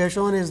what we have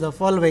shown is the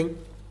following,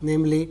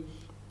 namely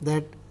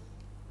that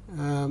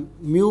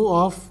mu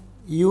of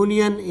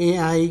union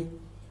A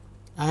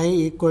I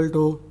equal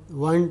to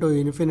 1 to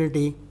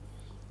infinity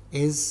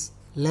is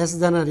less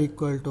than or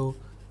equal to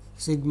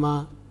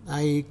sigma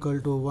I equal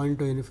to 1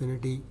 to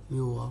infinity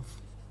mu of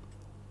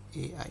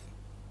A I,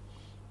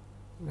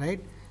 right.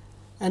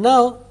 And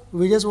now,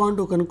 we just want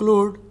to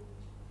conclude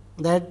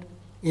that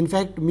in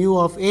fact, mu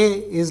of A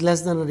is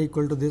less than or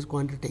equal to this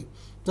quantity.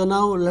 So,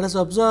 now let us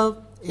observe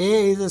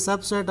A is a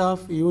subset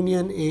of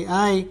union A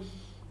I.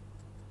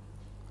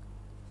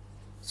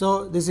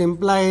 So, this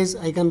implies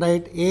I can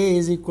write A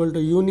is equal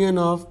to union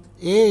of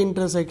A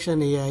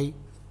intersection A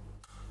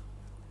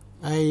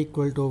I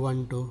equal to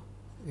 1 to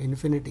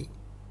infinity,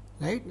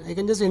 right. I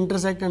can just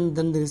intersect and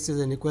then this is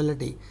an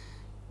equality.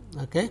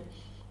 Okay.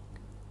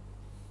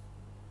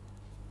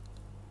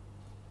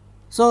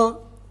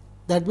 So,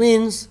 that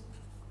means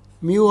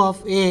mu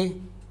of A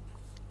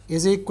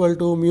is equal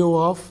to mu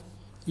of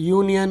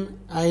union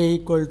I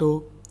equal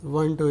to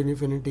 1 to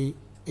infinity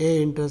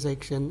A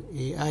intersection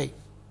A I,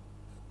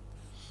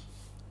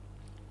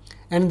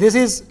 and this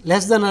is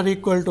less than or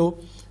equal to,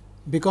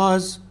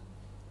 because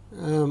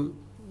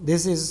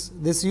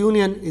this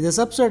union is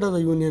a subset of the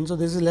union. So,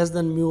 this is less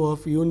than mu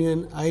of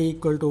union I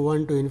equal to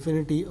 1 to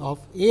infinity of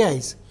A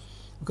i's,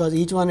 because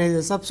each one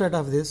is a subset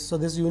of this. So,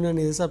 this union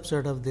is a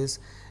subset of this,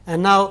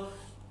 and now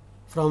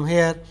from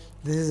here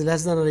this is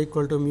less than or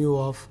equal to mu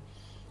of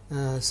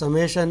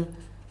summation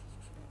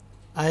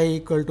I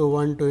equal to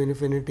 1 to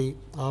infinity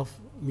of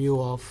mu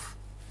of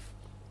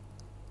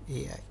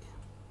A I.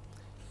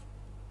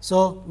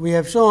 So, we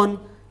have shown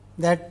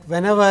that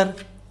whenever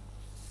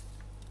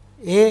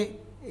A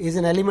is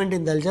an element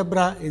in the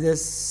algebra is a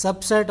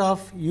subset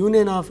of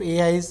union of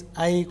A i's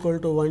I equal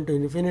to 1 to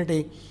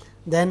infinity,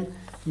 then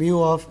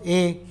mu of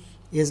A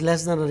is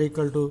less than or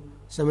equal to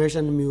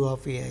summation mu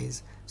of A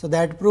i's. So,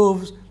 that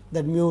proves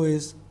that mu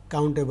is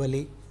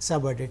countably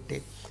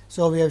subadditive.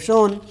 So, we have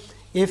shown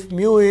if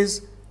mu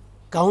is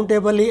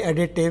countably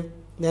additive,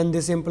 then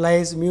this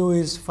implies mu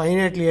is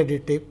finitely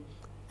additive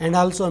and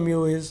also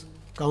mu is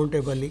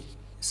countably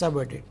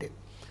subadditive.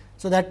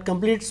 So, that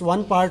completes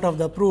one part of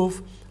the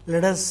proof.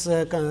 Let us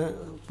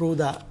prove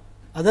the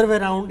other way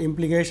around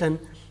implication,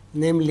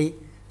 namely,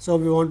 so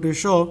we want to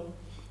show.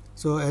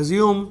 So,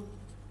 assume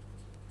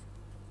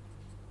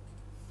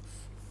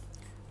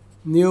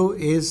mu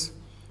is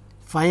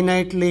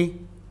finitely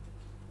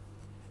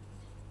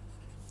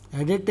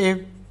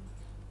additive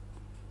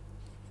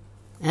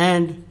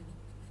and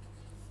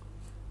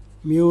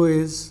mu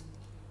is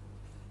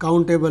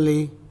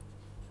countably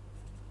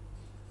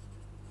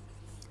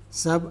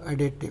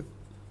subadditive.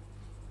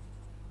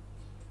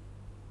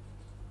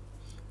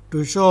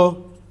 To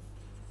show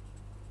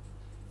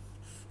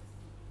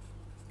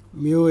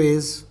mu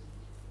is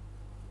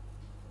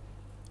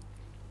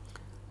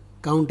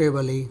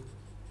countably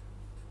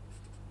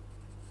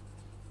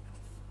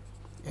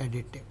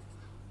additive.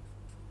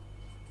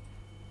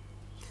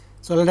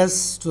 So, let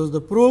us choose the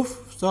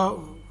proof.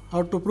 So,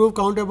 how to prove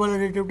countable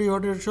additivity?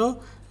 What to show?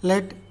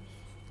 Let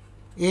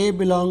A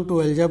belong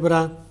to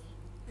algebra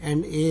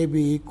and A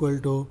be equal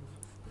to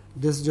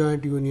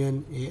disjoint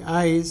union A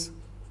i's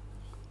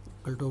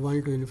equal to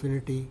 1 to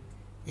infinity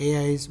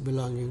A i's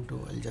belonging to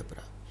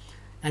algebra.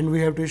 And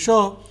we have to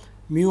show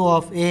mu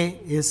of A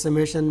is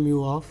summation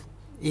mu of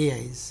A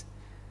i's.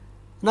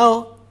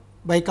 Now,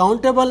 by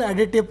countable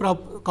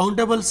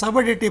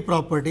subadditive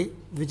property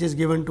which is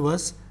given to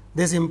us,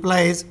 this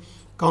implies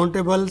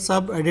countable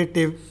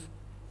subadditive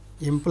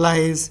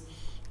implies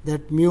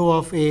that mu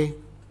of A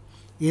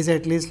is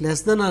at least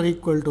less than or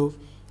equal to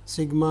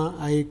sigma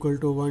I equal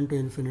to 1 to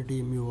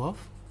infinity mu of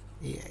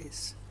A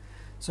i's.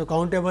 So,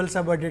 countable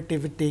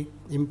subadditivity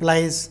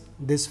implies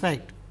this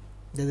fact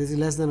that this is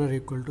less than or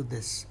equal to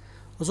this.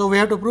 So, we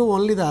have to prove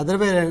only the other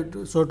way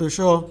around. So, to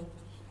show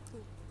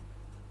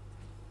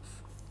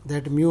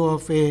that mu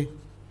of A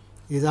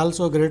is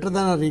also greater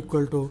than or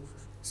equal to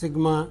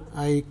sigma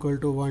I equal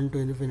to 1 to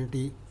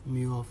infinity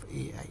mu of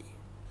A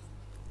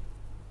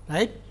I,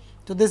 right.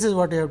 So, this is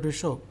what you have to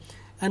show.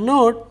 And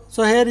note,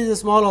 so here is a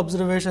small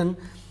observation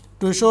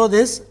to show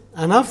this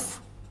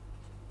enough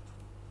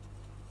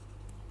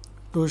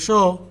to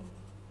show,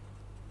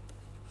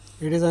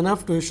 it is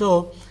enough to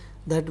show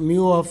that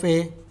mu of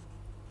A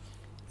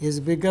is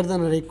bigger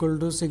than or equal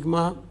to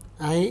sigma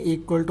I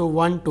equal to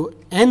 1 to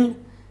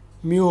n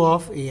mu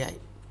of A I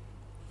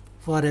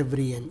for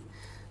every n.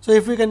 So,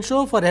 if we can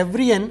show for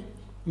every n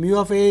mu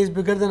of A is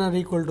bigger than or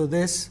equal to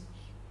this,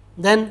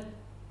 then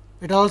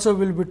it also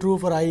will be true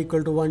for I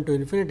equal to 1 to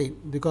infinity,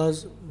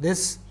 because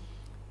this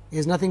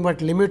is nothing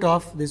but limit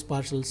of these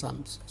partial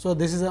sums. So,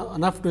 this is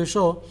enough to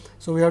show.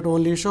 So, we have to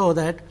only show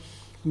that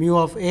mu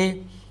of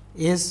A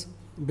is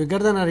bigger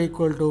than or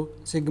equal to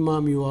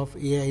sigma mu of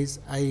A is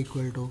I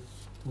equal to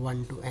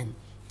 1 to n.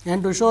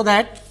 And to show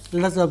that,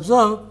 let us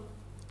observe.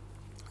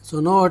 So,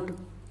 note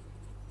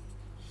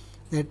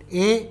that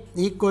A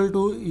equal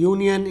to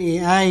union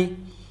A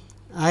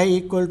I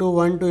equal to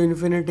 1 to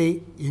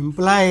infinity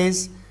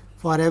implies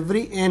for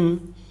every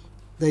n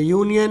the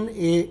union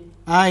A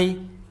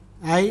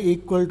I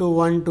equal to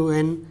 1 to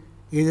n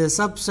is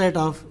a subset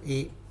of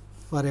A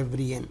for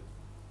every n,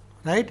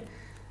 right.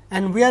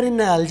 And we are in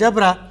the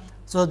algebra.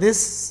 So,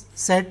 this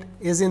set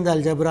is in the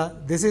algebra,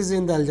 this is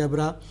in the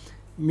algebra.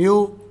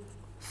 Mu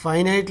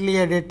finitely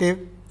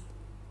additive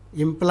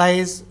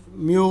implies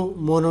mu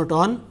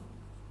monotone,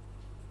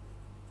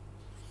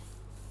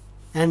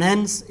 and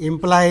hence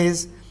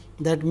implies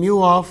that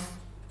mu of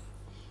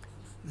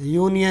the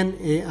union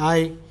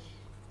A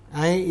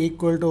I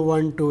equal to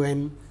 1 to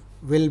n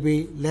will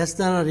be less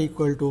than or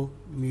equal to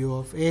mu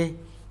of A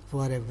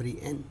for every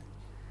n.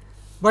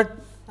 But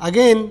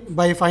again,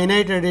 by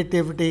finite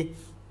additivity,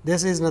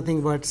 this is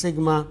nothing but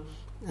sigma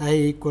I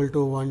equal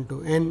to 1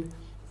 to n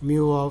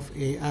mu of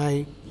A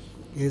I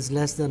is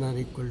less than or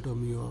equal to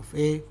mu of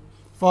A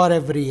for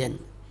every n,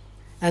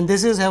 and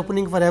this is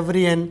happening for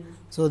every n.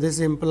 So, this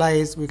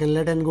implies we can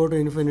let n go to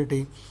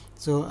infinity.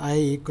 So, I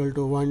equal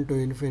to 1 to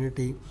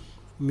infinity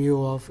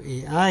mu of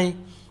A I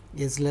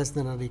is less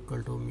than or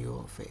equal to mu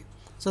of A.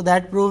 So,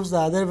 that proves the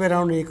other way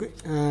around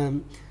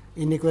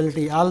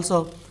inequality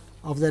also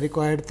of the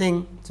required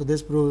thing. So,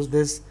 this proves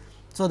this.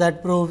 So,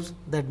 that proves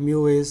that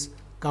mu is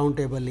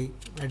countably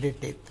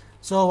additive.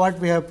 So, what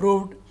we have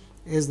proved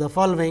is the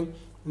following,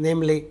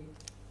 namely,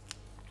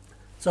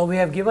 so we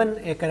have given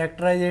a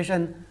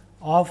characterization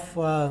of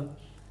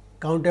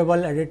countable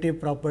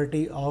additive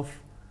property of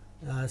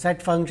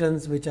set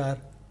functions which are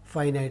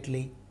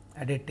finitely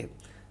additive.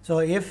 So,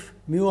 if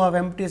mu of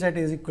empty set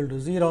is equal to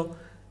 0,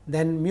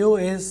 then mu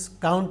is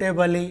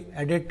countably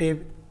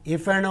additive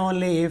if and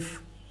only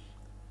if.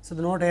 So,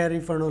 the note here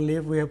if and only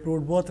if, we have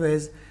proved both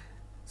ways.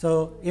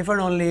 So, if and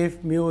only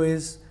if mu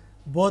is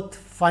both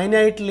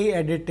finitely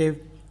additive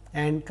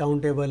and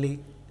countably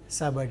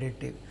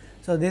subadditive.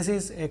 So, this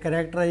is a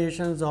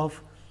characterization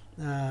of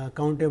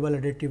countable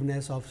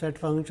additiveness of set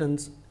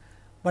functions,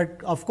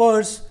 but of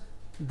course,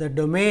 the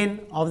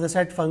domain of the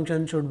set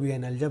function should be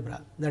an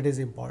algebra, that is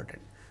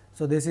important.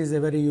 So, this is a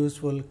very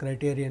useful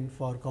criterion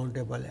for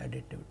countable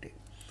additivity.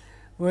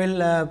 We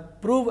will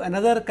prove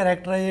another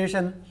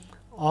characterization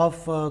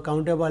of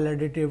countable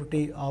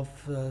additivity of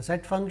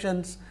set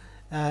functions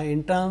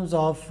in terms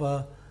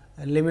of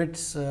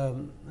limits,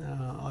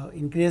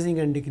 increasing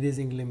and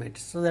decreasing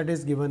limits. So, that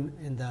is given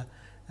in the,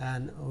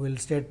 and we will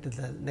state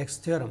the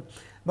next theorem.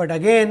 But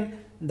again,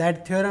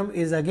 that theorem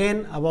is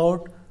again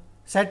about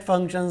set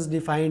functions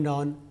defined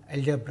on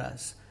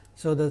algebras.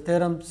 So, the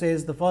theorem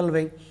says the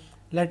following,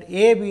 let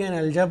A be an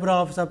algebra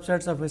of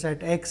subsets of a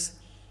set X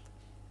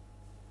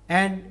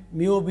and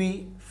mu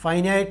be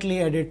finitely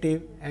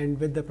additive and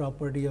with the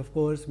property of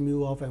course,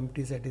 mu of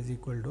empty set is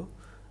equal to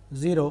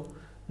 0.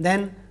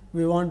 Then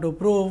we want to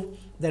prove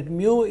that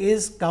mu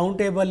is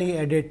countably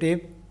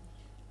additive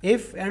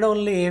if and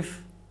only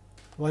if,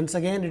 once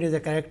again it is a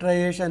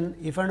characterization,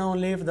 if and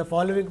only if the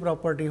following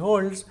property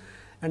holds,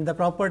 and the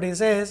property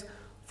says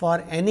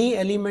for any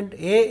element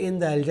A in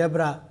the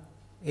algebra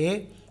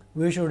A,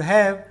 we should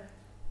have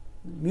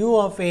mu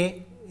of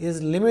A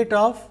is limit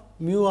of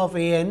mu of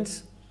A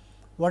n's.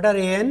 What are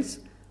A n's?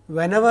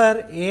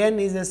 Whenever A n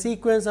is a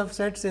sequence of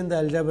sets in the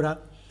algebra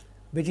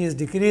which is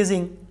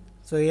decreasing.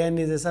 So, A n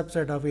is a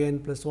subset of A n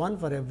plus 1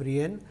 for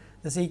every n.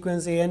 The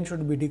sequence A n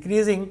should be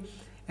decreasing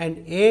and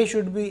A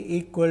should be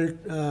equal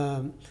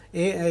A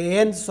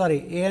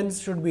n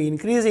should be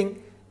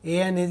increasing.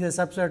 A n is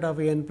a subset of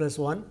A n plus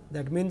 1.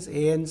 That means,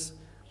 A n's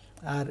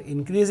are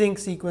increasing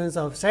sequence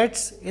of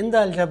sets in the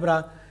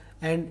algebra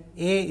and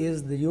A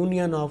is the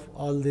union of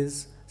all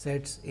these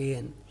sets A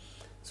n.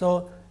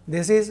 So,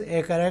 this is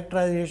a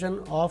characterization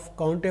of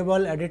countable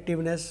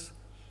additiveness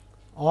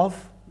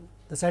of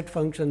the set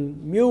function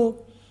mu,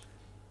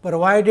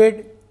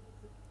 provided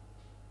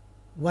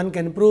one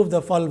can prove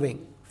the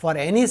following: for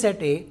any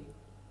set A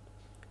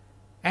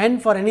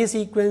and for any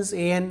sequence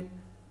A n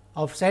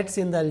of sets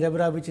in the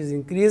algebra which is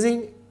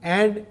increasing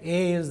and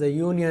A is the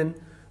union,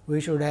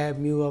 we should have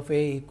mu of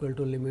A equal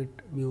to limit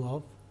mu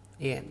of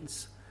A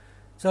n's.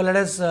 So, let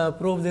us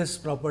prove this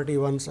property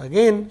once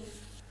again.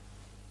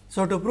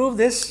 So, to prove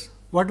this,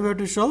 what we have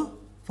to show?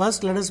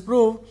 First, let us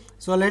prove.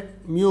 So,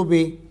 let mu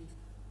be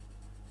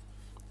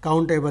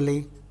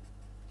countably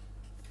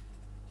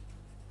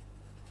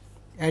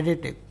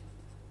additive.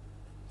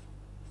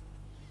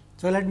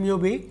 So, let mu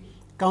be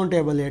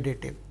countably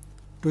additive.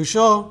 To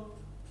show,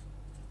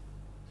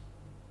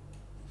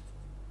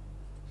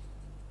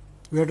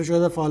 we have to show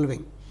the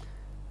following.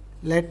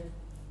 Let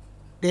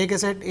take a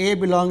set A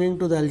belonging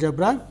to the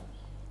algebra,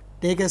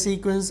 take a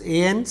sequence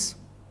A n's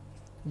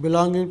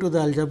belonging to the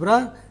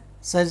algebra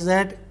such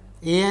that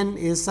A n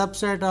is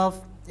subset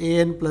of A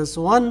n plus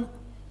 1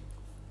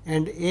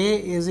 and A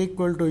is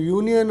equal to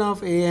union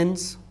of A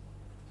n's.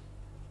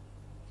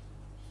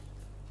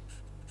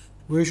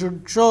 We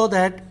should show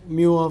that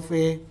mu of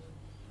A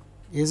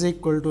is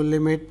equal to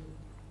limit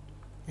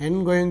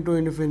n going to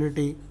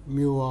infinity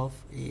mu of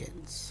A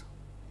n's.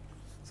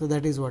 So,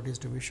 that is what is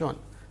to be shown.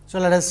 So,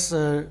 let us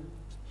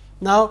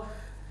now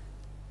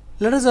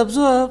let us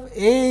observe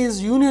A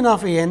is union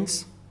of A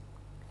n's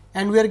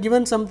and we are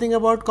given something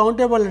about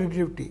countable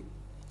additivity.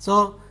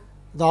 So,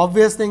 the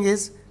obvious thing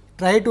is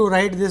try to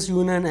write this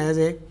union as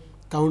a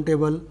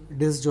countable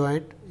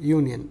disjoint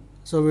union.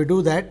 So, we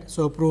do that.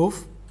 So,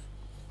 proof,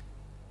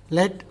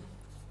 let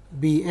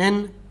B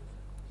n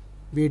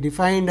be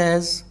defined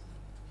as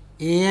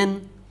A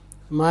n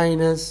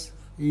minus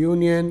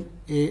union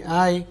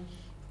A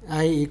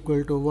I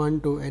equal to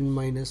 1 to n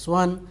minus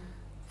 1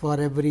 for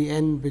every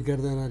n bigger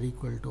than or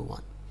equal to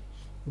 1.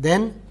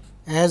 Then,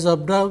 as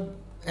observed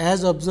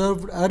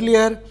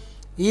earlier,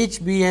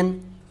 each B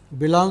n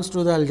belongs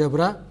to the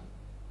algebra.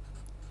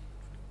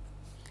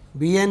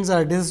 B n's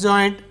are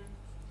disjoint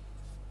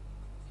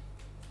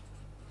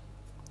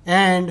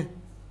and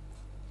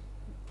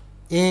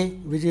A,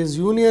 which is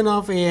union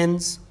of A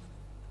n's,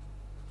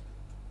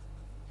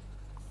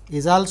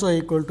 is also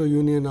equal to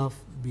union of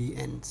B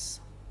n's.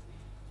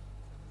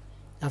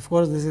 Of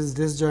course, this is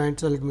disjoint.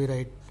 So, let me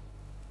write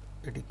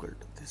it equal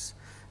to this.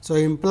 So,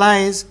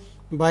 implies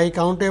by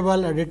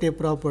countable additive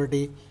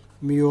property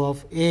mu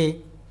of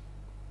A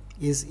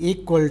is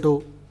equal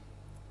to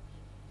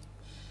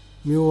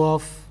mu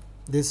of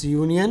this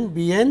union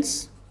B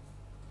n's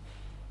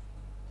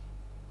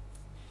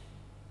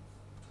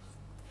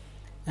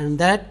and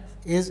that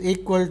is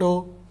equal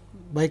to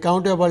by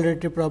countable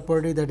additive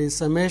property, that is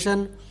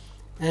summation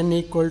n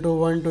equal to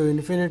 1 to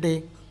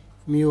infinity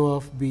mu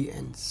of B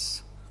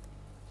n's.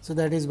 So,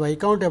 that is by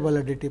countable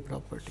additive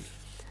property.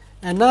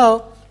 And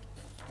now,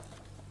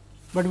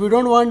 but we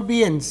do not want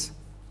B n's,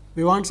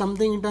 we want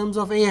something in terms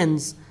of A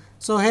n's.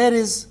 So, here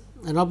is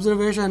an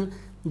observation,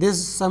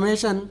 this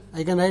summation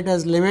I can write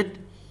as limit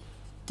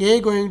k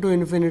going to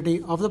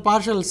infinity of the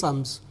partial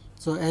sums.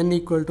 So, n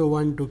equal to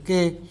 1 to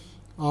k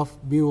of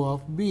mu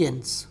of B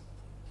n's.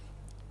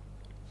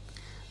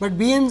 But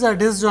B n's are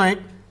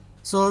disjoint.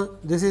 So,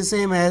 this is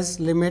same as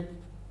limit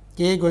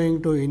k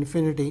going to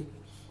infinity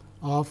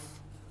of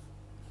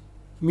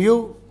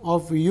mu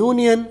of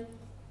union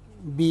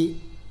B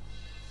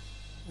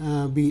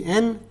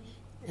n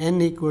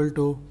equal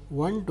to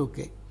 1 to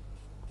k,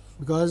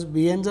 because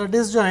B n's are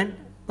disjoint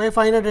by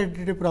finite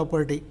additive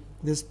property.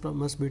 This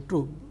must be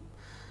true.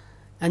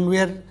 And we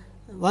are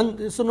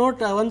so note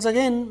once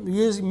again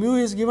mu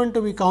is given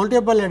to be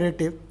countable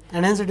additive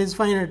and hence it is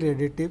finitely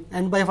additive,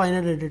 and by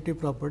finite additive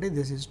property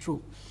this is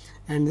true.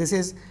 And this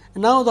is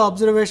now the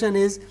observation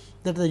is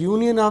that the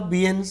union of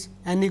B n's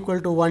n equal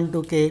to 1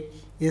 to k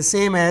is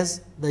same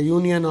as the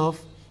union of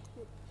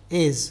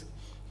A's.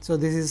 So,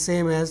 this is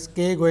same as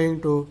k going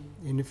to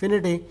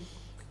infinity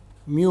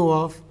mu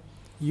of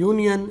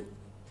union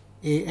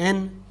A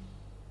n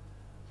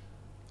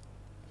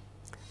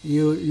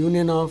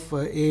union of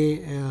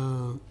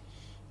A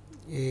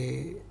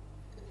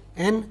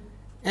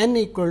n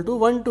equal to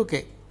 1 to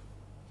k.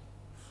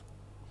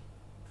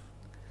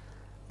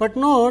 But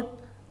note,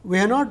 we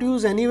have not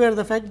used anywhere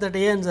the fact that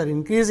A n's are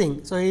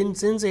increasing. So,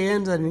 since A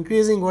n's are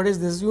increasing, what is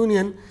this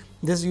union?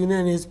 This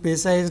union is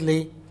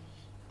precisely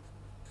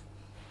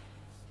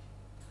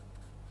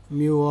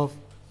mu of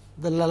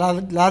the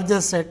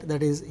largest set,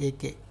 that is A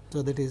k.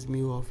 So, that is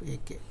mu of A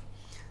k.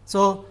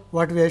 So,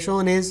 what we have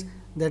shown is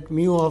that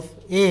mu of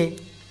A.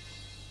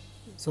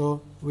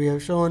 So, we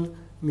have shown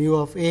mu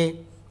of A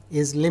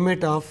is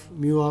limit of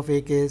mu of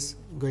A k is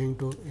going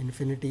to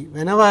infinity.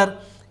 Whenever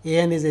A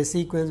n is a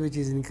sequence which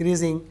is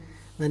increasing,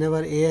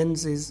 whenever A n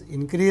is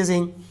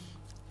increasing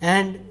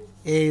and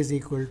A is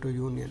equal to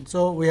union.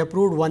 So, we have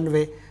proved one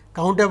way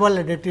countable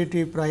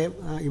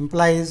additivity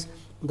implies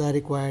the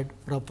required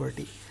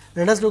property.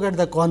 Let us look at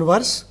the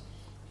converse.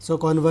 So,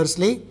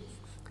 conversely,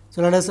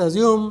 so let us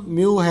assume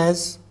mu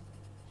has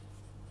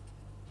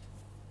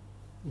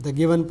the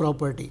given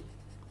property.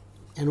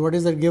 And what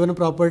is the given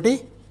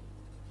property?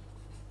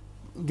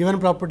 Given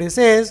property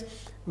says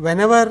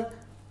whenever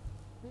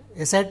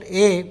a set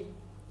A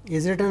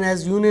is written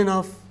as union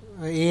of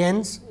A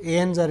n's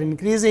are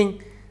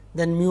increasing,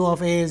 then mu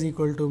of A is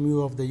equal to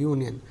mu of the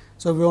union.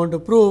 So, we want to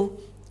prove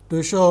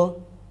to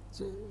show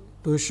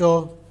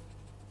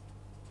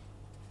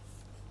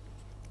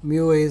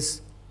mu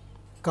is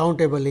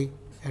countably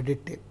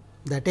additive.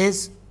 That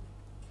is,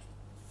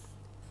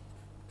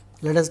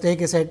 let us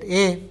take a set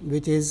A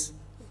which is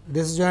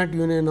disjoint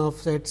union of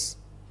sets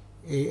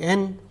A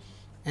n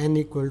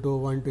equal to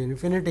 1 to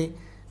infinity,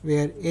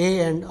 where A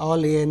and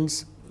all A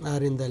n's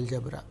are in the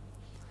algebra,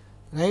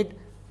 right.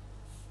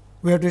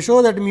 We have to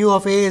show that mu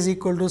of A is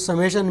equal to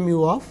summation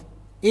mu of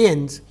A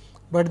n's,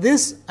 but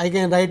this I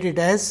can write it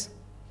as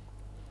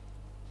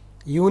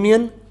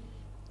union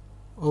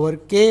over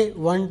k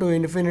 1 to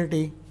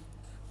infinity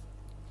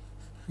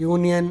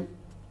union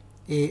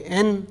A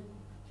n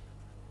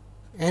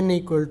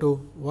equal to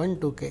 1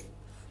 to k.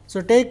 So,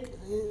 take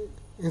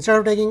instead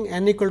of taking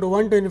n equal to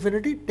 1 to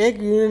infinity, take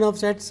union of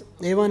sets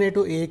A 1 A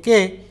 2 A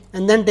k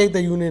and then take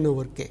the union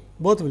over k,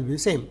 both will be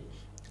same,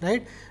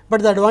 right.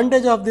 But the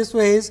advantage of this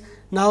way is,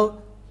 now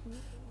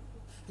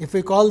if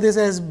we call this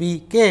as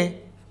B k,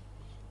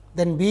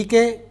 then B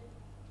k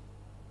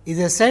is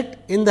a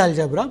set in the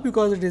algebra,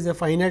 because it is a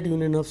finite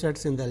union of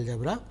sets in the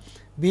algebra.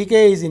 B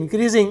k is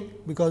increasing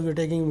because we are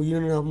taking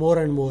union of more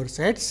and more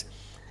sets,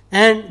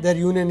 and their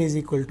union is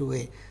equal to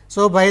A.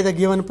 So, by the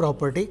given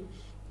property,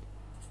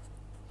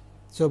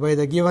 so by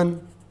the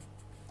given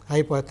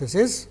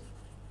hypothesis,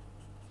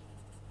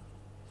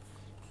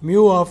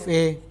 mu of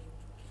A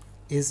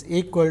is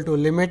equal to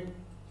limit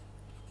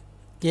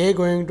k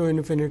going to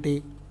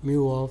infinity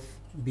mu of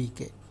B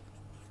k.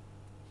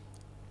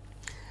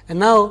 And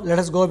now, let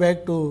us go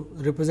back to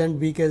represent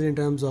B k's in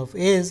terms of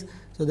A's.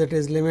 So, that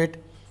is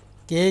limit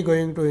k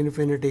going to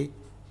infinity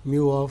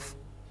mu of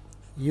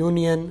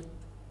union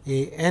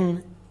A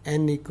n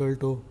equal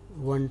to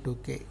 1 to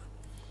k.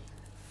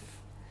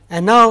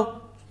 And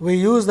now, we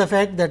use the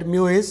fact that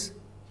mu is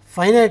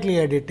finitely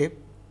additive.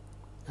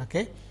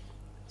 Okay.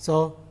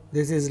 So,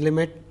 this is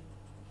limit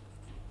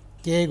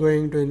k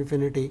going to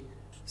infinity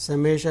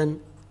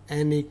summation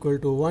n equal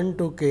to 1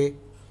 to k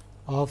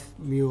of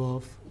mu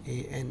of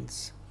A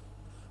n's,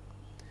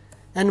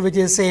 and which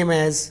is same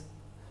as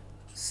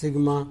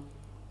sigma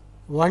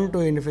 1 to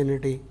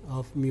infinity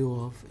of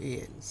mu of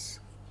A n's.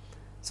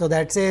 So,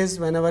 that says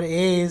whenever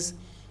A is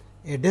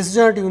a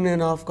disjoint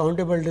union of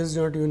countable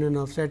disjoint union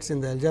of sets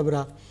in the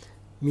algebra,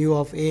 mu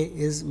of A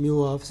is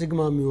mu of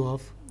sigma mu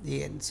of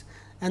A n's,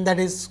 and that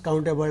is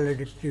countable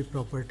additive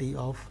property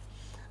of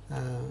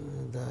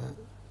the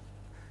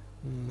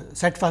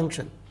set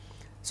function.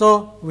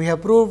 So, we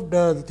have proved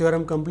the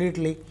theorem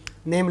completely,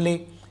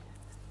 namely,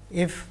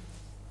 if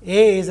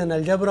A is an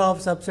algebra of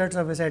subsets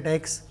of a set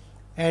X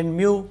and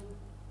mu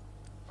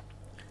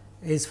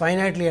is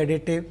finitely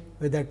additive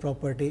with that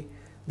property,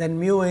 then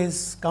mu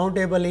is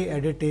countably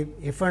additive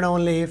if and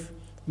only if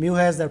mu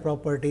has the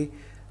property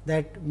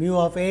that mu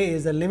of A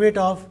is the limit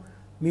of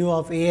mu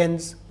of A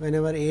n's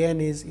whenever A n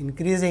is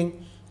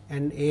increasing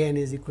and A n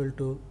is equal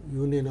to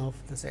union of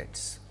the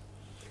sets.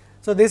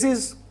 So, this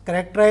is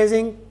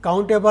characterizing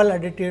countable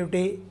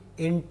additivity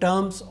in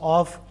terms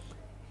of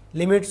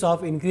limits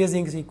of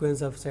increasing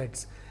sequence of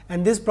sets,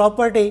 and this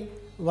property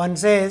one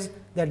says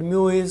that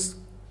mu is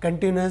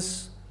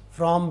continuous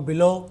from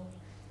below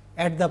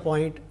at the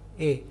point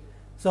A.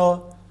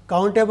 So,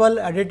 countable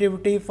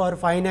additivity for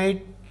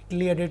finitely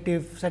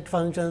additive set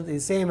functions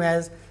is same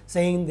as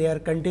saying they are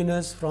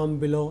continuous from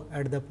below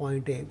at the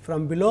point A,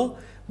 from below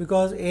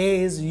because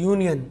A is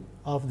union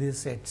of these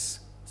sets.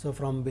 So,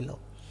 from below.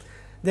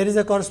 There is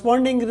a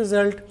corresponding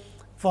result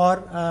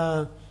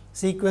for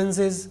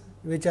sequences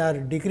which are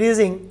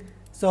decreasing.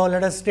 So,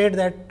 let us state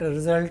that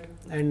result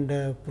and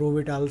prove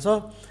it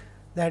also,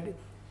 that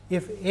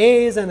if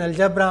A is an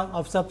algebra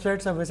of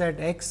subsets of a set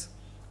X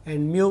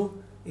and mu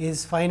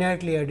is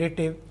finitely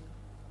additive.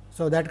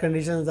 So, that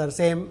conditions are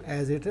same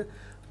as it,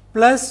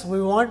 plus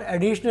we want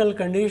additional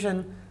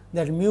condition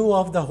that mu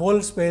of the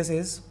whole space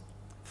is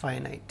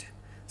finite.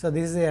 So,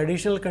 this is the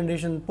additional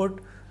condition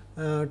put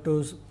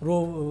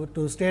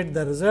to state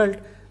the result,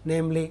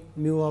 namely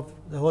mu of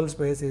the whole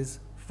space is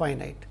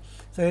finite.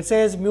 So, it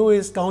says mu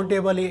is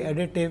countably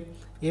additive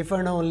if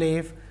and only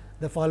if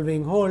the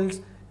following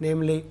holds,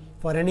 namely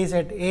for any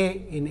set A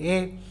in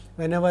A,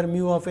 whenever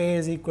mu of A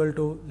is equal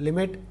to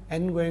limit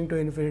n going to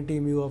infinity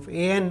mu of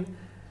A n,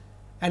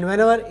 and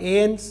whenever A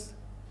n's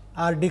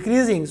are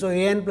decreasing. So,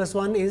 A n plus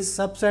 1 is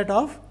subset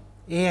of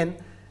A n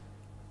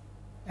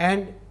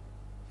and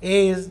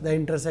A is the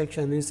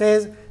intersection. It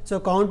says, so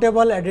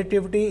countable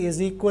additivity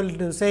is equal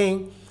to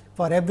saying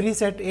for every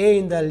set A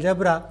in the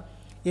algebra,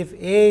 if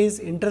A is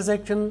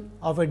intersection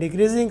of a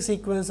decreasing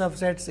sequence of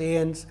sets A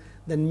n's,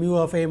 then mu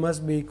of A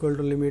must be equal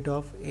to limit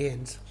of A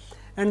n's.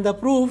 And the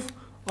proof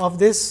of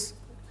this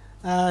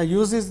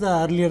uses the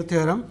earlier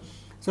theorem.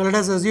 So, let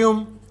us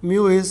assume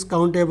mu is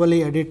countably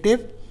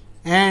additive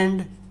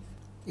and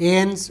A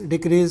n's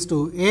decrease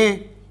to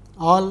A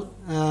all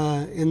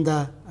in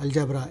the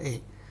algebra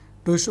A.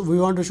 We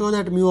want to show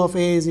that mu of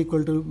A is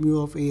equal to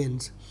mu of A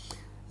n's.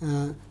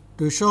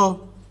 To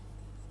show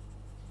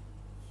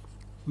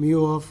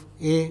mu of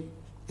A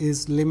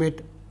is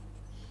limit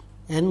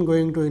n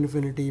going to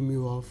infinity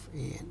mu of A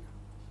n.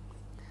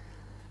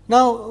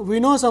 Now, we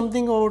know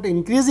something about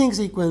increasing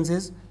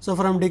sequences. So,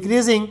 from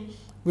decreasing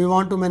we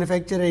want to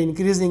manufacture an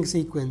increasing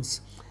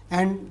sequence,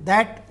 and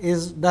that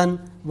is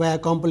done via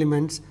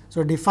complements.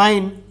 So,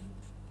 define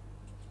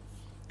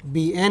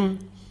B n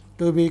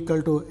to be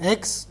equal to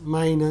x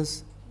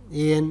minus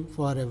A n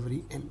for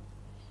every n.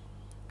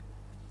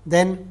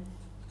 Then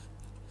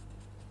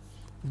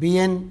B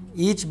n,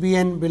 each B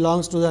n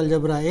belongs to the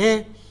algebra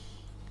A.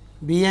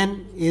 B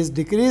n is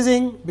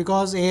decreasing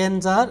because A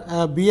n's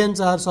are B n's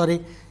are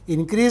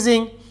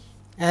increasing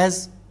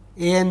as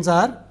A n's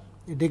are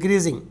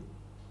decreasing.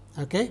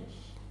 Okay.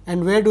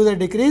 And where do they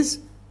decrease?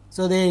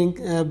 So, they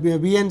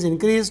B n's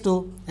increase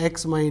to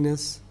x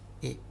minus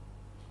A,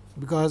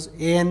 because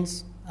A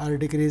n's are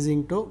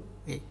decreasing to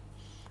A.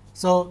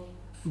 So,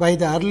 by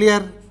the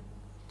earlier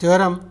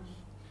theorem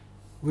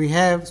we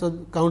have, so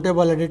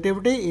countable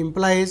additivity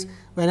implies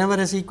whenever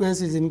a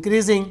sequence is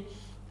increasing,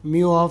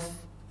 mu of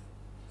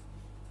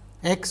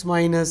x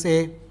minus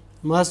A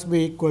must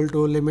be equal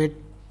to limit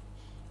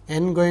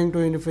n going to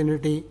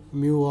infinity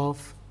mu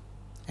of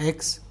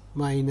x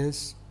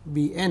minus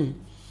B n.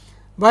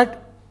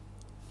 But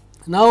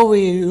now,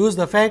 we use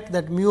the fact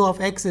that mu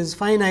of x is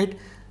finite.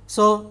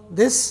 So,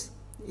 this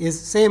is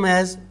same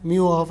as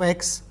mu of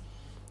x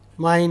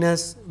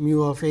minus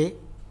mu of A,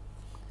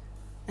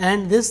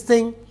 and this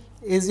thing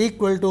is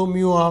equal to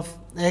mu of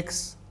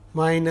x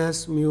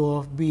minus mu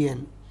of B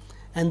n,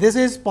 and this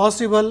is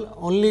possible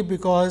only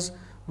because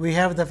we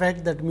have the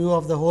fact that mu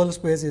of the whole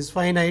space is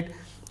finite.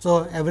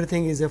 So,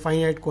 everything is a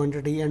finite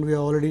quantity, and we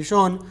have already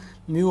shown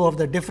mu of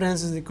the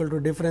difference is equal to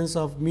difference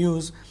of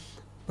mu's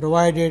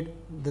provided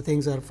the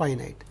things are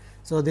finite.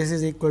 So, this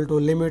is equal to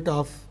limit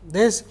of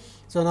this.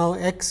 So, now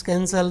x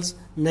cancels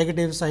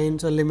negative sign.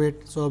 So,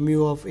 limit. So,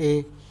 mu of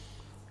A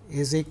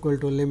is equal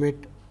to limit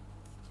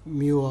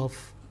mu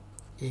of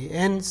A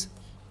n's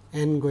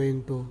n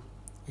going to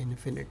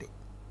infinity.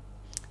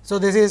 So,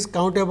 this is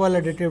countable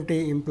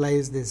additivity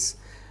implies this.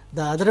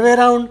 The other way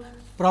around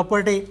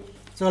property.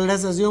 So, let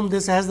us assume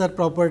this has the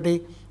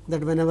property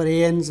that whenever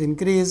A n's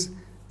increase.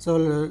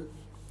 So,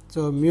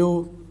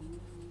 mu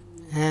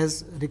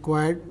has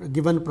required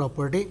given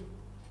property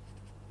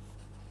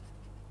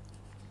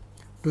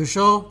to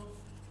show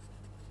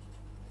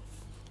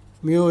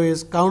mu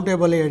is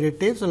countably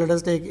additive. So, let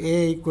us take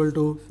A equal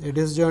to a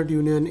disjoint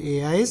union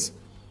A i's.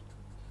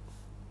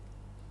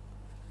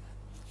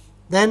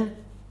 Then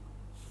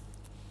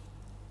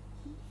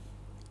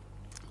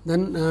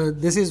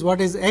this is what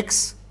is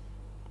x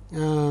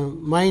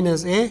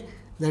minus A,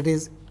 that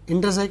is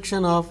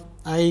intersection of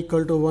I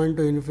equal to 1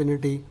 to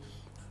infinity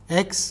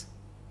x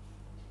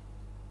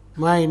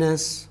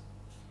minus.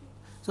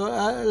 So,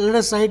 let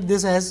us write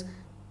this as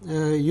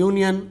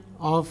union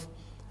of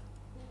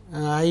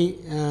I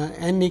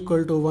n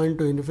equal to 1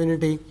 to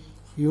infinity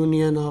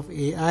union of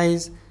A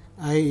i's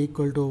I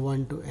equal to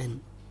 1 to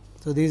n.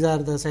 So, these are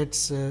the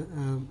sets.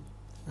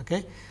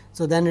 Okay.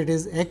 So, then it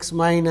is x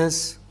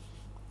minus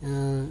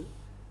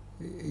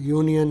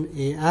union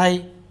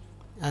A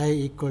I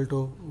equal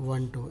to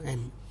 1 to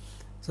n.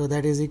 So,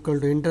 that is equal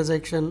to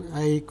intersection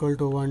I equal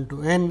to 1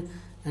 to n,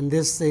 and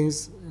this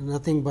things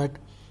nothing but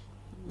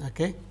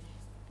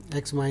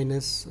x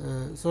minus.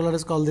 So, let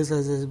us call this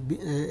as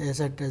a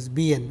set as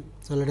B n.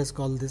 So, let us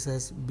call this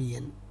as B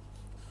n,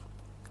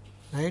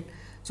 right.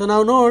 So,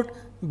 now note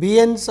B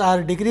n's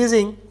are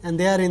decreasing and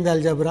they are in the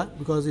algebra,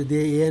 because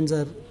the A n's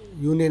are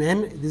union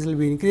n, this will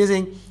be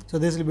increasing. So,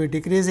 this will be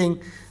decreasing.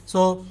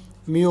 So,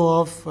 mu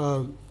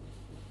of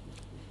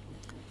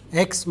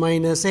x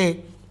minus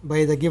A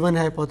by the given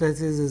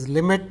hypothesis is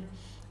limit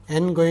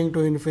n going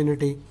to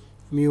infinity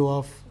mu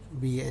of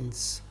B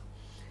n's.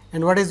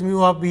 And what is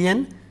mu of B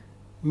n?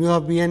 mu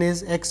of B n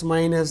is x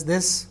minus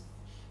this.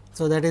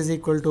 So, that is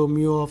equal to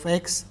mu of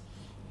x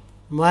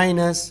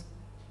minus,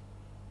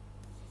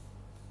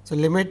 so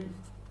limit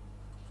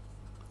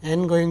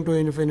n going to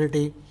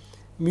infinity,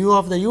 mu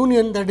of the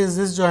union, that is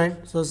this joint.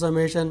 So,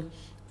 summation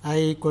I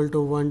equal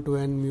to 1 to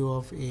n mu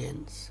of a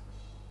n's,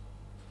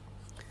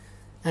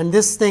 and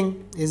this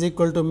thing is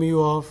equal to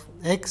mu of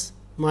x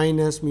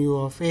minus mu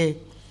of a,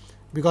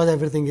 because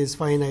everything is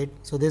finite.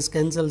 So, this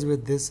cancels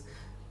with this.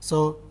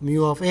 So,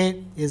 mu of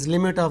a is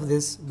limit of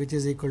this, which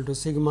is equal to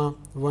sigma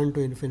 1 to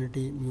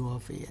infinity mu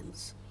of a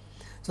n's.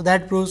 So,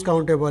 that proves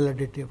countable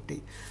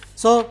additivity.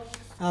 So,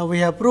 we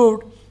have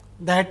proved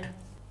that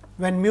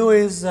when mu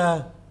is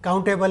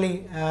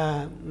countably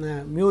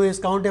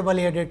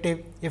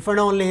additive, if and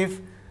only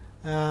if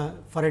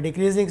for a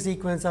decreasing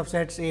sequence of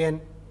sets a n,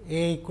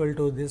 a equal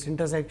to this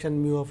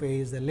intersection mu of a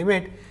is the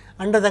limit,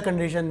 under the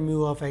condition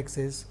mu of x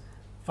is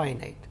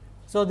finite.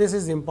 So, this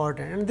is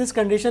important, and this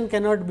condition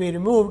cannot be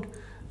removed.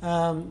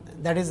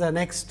 That is the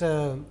next.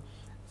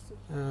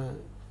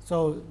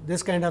 So,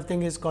 this kind of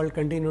thing is called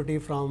continuity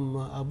from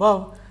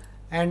above,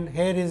 and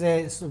here is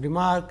a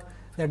remark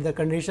that the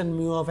condition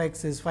mu of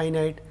x is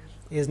finite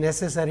is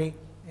necessary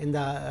in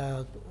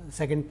the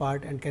second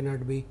part and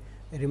cannot be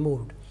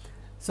removed.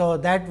 So,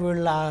 that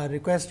will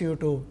request you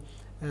to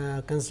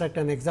construct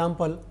an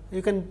example.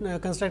 You can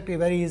construct a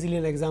very easily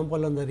an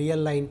example on the real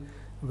line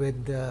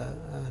with the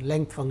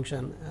length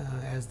function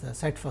as the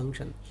set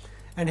function.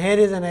 And here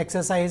is an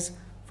exercise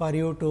for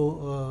you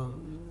to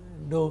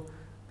do,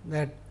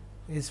 that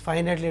is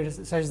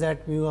finitely such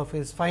that mu of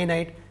is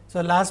finite.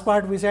 So, last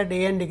part we said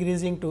a n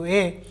decreasing to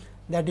a,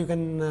 that you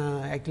can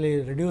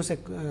actually reduce a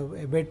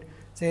bit,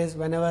 says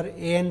whenever a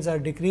n's are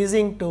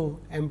decreasing to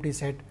empty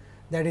set,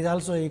 that is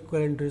also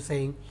equivalent to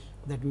saying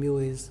that mu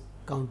is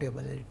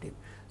countable additive.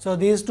 So,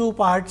 these two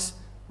parts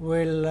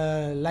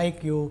will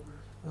like you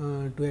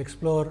to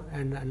explore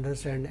and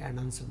understand and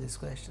answer these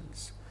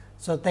questions.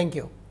 So, thank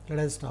you. Let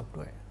us stop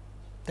to it.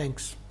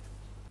 Thanks.